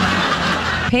 Wow.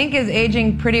 Pink is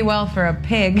aging pretty well for a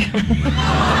pig.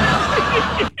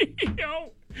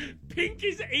 Pink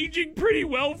is aging pretty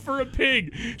well for a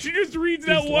pig. She just reads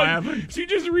that one. Laughing. She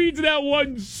just reads that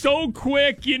one so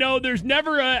quick. There's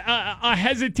never a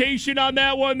hesitation on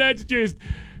that one. That's just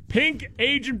Pink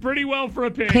aging pretty well for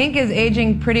a pig. Pink is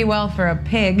aging pretty well for a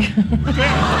pig.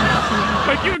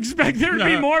 But you expect there to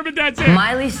be more, but that's it.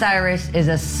 Miley Cyrus is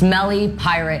a smelly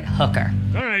pirate hooker.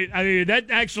 All right, I mean,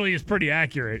 that actually is pretty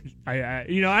accurate. I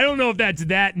don't know if that's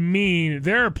that mean.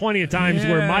 There are plenty of times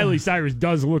where Miley Cyrus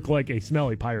does look like a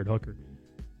smelly pirate hooker.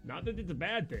 Not that it's a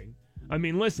bad thing. I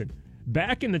mean, listen,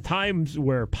 back in the times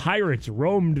where pirates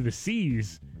roamed the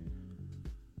seas,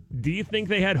 do you think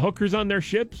they had hookers on their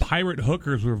ships? Pirate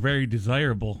hookers were very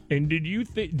desirable. And do you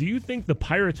think the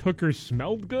pirates' hookers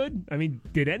smelled good? I mean,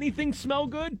 did anything smell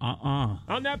good?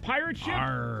 On that pirate ship?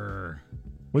 Arr.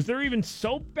 Was there even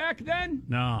soap back then?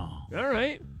 No. All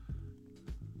right.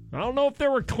 I don't know if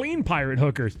there were clean pirate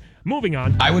hookers. Moving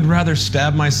on. I would rather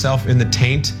stab myself in the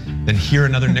taint than hear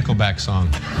another Nickelback song.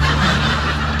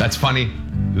 That's funny.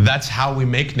 That's how we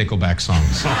make Nickelback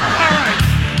songs. All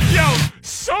right. Yo,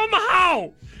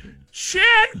 somehow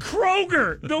Chad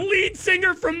Kroeger, the lead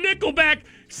singer from Nickelback,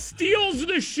 steals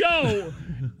the show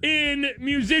in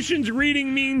Musicians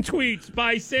Reading Mean Tweets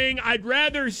by saying, I'd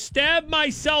rather stab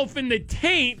myself in the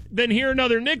taint than hear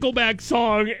another Nickelback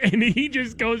song. And he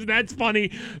just goes, that's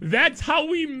funny. That's how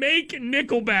we make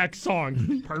Nickelback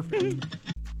songs. Perfect.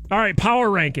 All right, power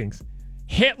rankings.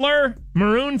 Hitler,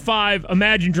 Maroon 5,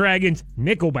 Imagine Dragons,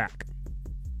 Nickelback.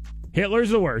 Hitler's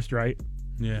the worst, right?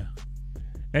 Yeah.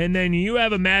 And then you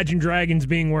have Imagine Dragons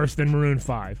being worse than Maroon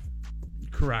 5.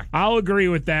 Correct. I'll agree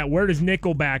with that. Where does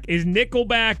Nickelback? Is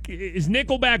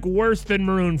Nickelback worse than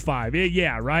Maroon 5?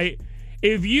 Yeah, right?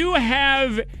 If you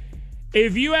have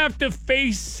to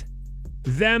face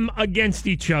them against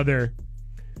each other,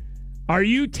 are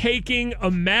you taking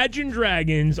Imagine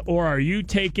Dragons or are you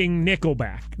taking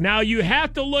Nickelback? Now, you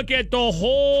have to look at the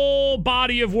whole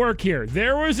body of work here.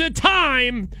 There was a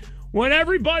time when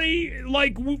everybody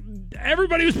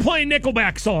was playing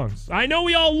Nickelback songs. I know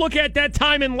we all look at that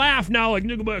time and laugh now like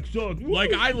Nickelback songs. Woo.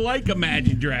 Like, I like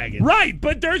Imagine Dragons. Right,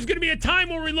 but there's going to be a time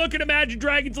where we look at Imagine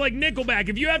Dragons like Nickelback.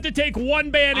 If you have to take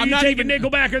one band and you take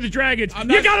Nickelback or the Dragons,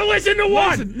 you got to listen to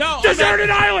one. No, Deserted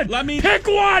Island. Pick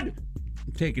one.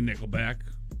 I'm taking Nickelback.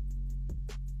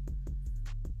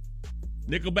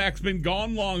 Nickelback's been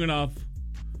gone long enough.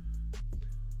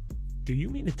 Do you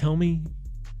mean to tell me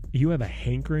you have a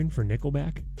hankering for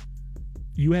Nickelback?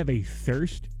 You have a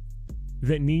thirst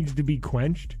that needs to be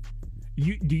quenched?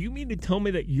 Do you mean to tell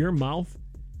me that your mouth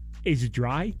is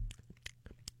dry?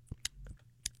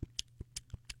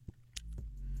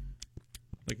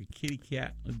 Like a kitty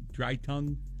cat, a dry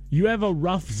tongue? You have a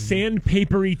rough,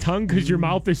 sandpapery tongue because your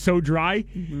mouth is so dry?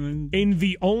 And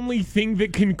the only thing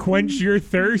that can quench your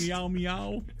thirst meow,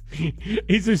 meow.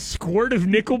 is a squirt of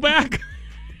Nickelback?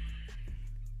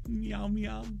 Meow,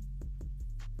 meow.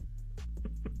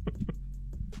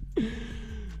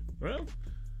 Well,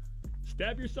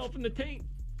 stab yourself in the taint.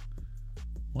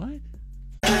 What?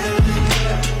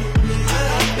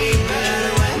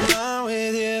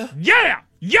 Yeah!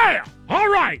 Yeah! All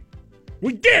right!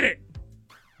 We did it!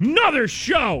 Another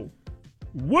show!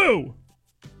 Woo!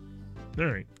 All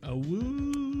right. A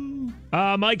woo.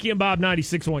 Mikey and Bob,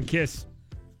 96.1 Kiss.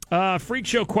 Freak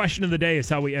Show question of the day is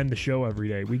how we end the show every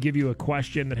day. We give you a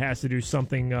question that has to do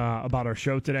something about our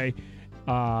show today.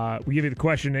 We give you the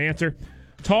question and answer.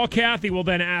 Tall Kathy will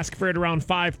then ask for it around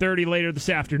 5:30 later this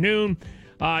afternoon.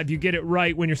 If you get it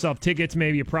right, win yourself tickets,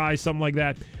 maybe a prize, something like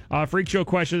that. Freak Show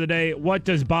question of the day. What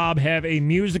does Bob have a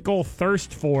musical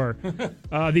thirst for?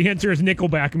 The answer is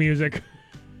Nickelback music.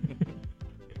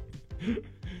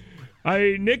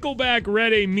 Nickelback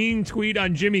read a mean tweet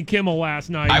on Jimmy Kimmel last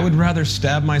night. I would rather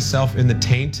stab myself in the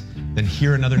taint than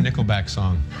hear another Nickelback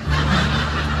song.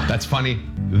 That's funny.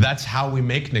 That's how we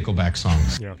make Nickelback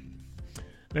songs. Yeah.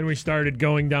 Then we started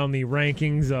going down the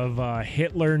rankings of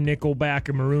Hitler,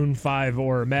 Nickelback, Maroon 5,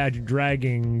 or Imagine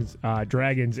Dragons.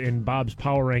 Dragons in Bob's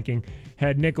power ranking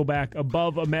had Nickelback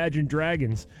above Imagine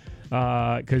Dragons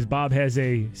because Bob has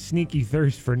a sneaky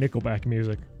thirst for Nickelback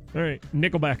music. All right,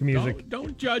 Nickelback music.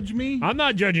 Don't judge me. I'm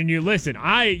not judging you. Listen,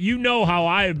 you know how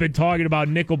I have been talking about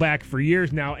Nickelback for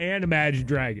years now and Imagine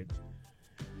Dragons.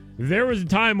 There was a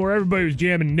time where everybody was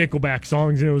jamming Nickelback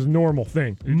songs and it was a normal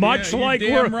thing. Much like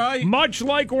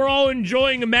we're all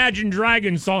enjoying Imagine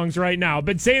Dragons songs right now. I've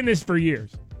been saying this for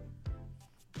years.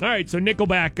 All right, so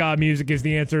Nickelback music is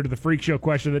the answer to the Freak Show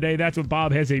question of the day. That's what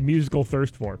Bob has a musical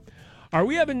thirst for. Are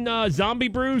we having zombie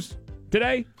brews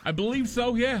today? I believe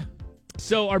so, yeah.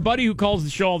 So our buddy who calls the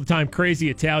show all the time, Crazy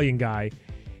Italian Guy,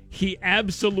 He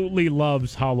absolutely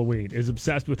loves Halloween, is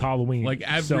obsessed with Halloween. Like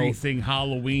everything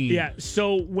Halloween. Yeah,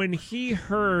 so when he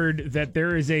heard that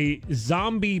there is a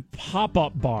zombie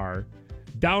pop-up bar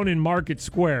down in Market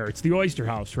Square, it's the Oyster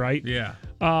House, right? Yeah.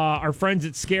 Our friends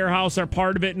at Scare House are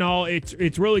part of it and all.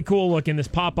 It's really cool looking, this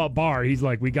pop-up bar. He's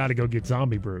like, we got to go get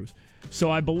zombie brews. So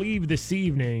I believe this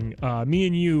evening, me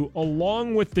and you,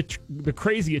 along with the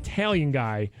crazy Italian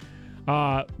guy,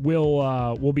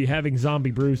 we'll be having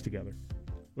zombie brews together.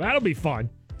 That'll be fun.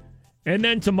 And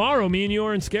then tomorrow, me and you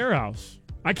are in Scare House.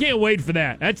 I can't wait for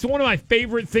that. That's one of my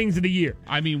favorite things of the year.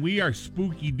 I mean, we are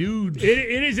spooky dudes.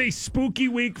 It is a spooky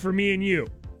week for me and you.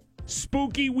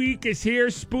 Spooky week is here.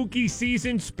 Spooky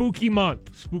season. Spooky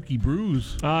month. Spooky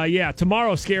brews. Yeah,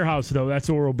 tomorrow, Scare House, though. That's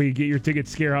where we'll be. Get your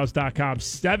tickets, scarehouse.com.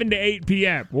 7 to 8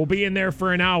 p.m. We'll be in there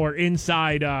for an hour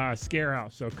inside Scare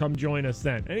House. So come join us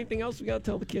then. Anything else we got to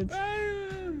tell the kids?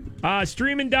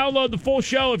 Stream and download the full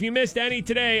show if you missed any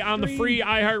today on the free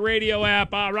iHeartRadio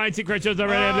app. Ryan Seacrest shows up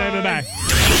right back.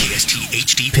 WKST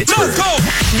HD Pittsburgh. Let's go!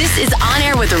 This is On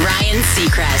Air with Ryan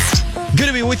Seacrest. Good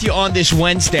to be with you on this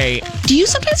Wednesday. Do you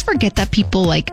sometimes forget that people